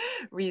Mission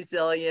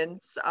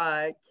Resilience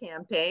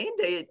campaign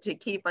to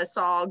keep us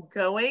all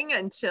going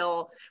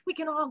until we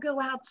can all go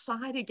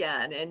outside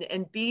again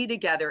and be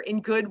together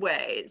in good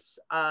ways.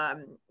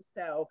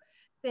 So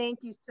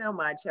thank you so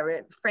much.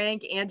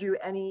 Frank, Andrew,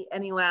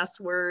 any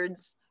last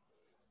words?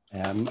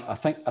 I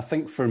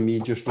think for me,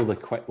 just really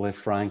quickly,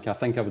 Frank, I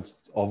think I would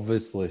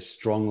obviously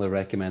strongly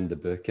recommend the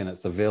book, and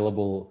it's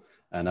available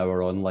in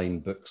our online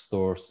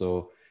bookstore.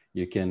 So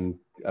you can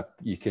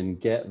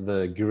get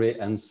the great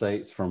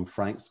insights from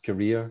Frank's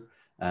career,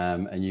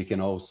 and you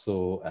can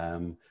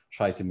also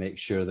try to make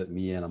sure that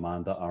me and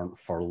Amanda aren't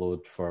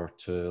furloughed for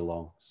too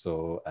long.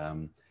 So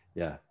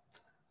yeah.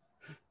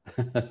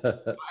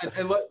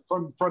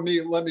 From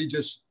me, let me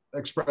just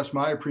express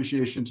my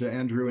appreciation to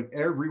Andrew and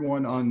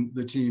everyone on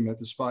the team at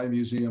the Spy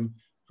Museum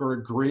for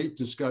a great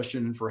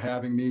discussion and for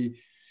having me,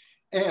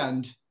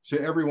 and to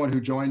everyone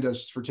who joined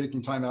us for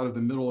taking time out of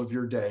the middle of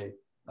your day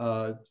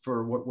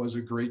for what was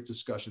a great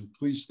discussion.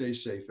 Please stay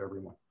safe,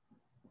 everyone.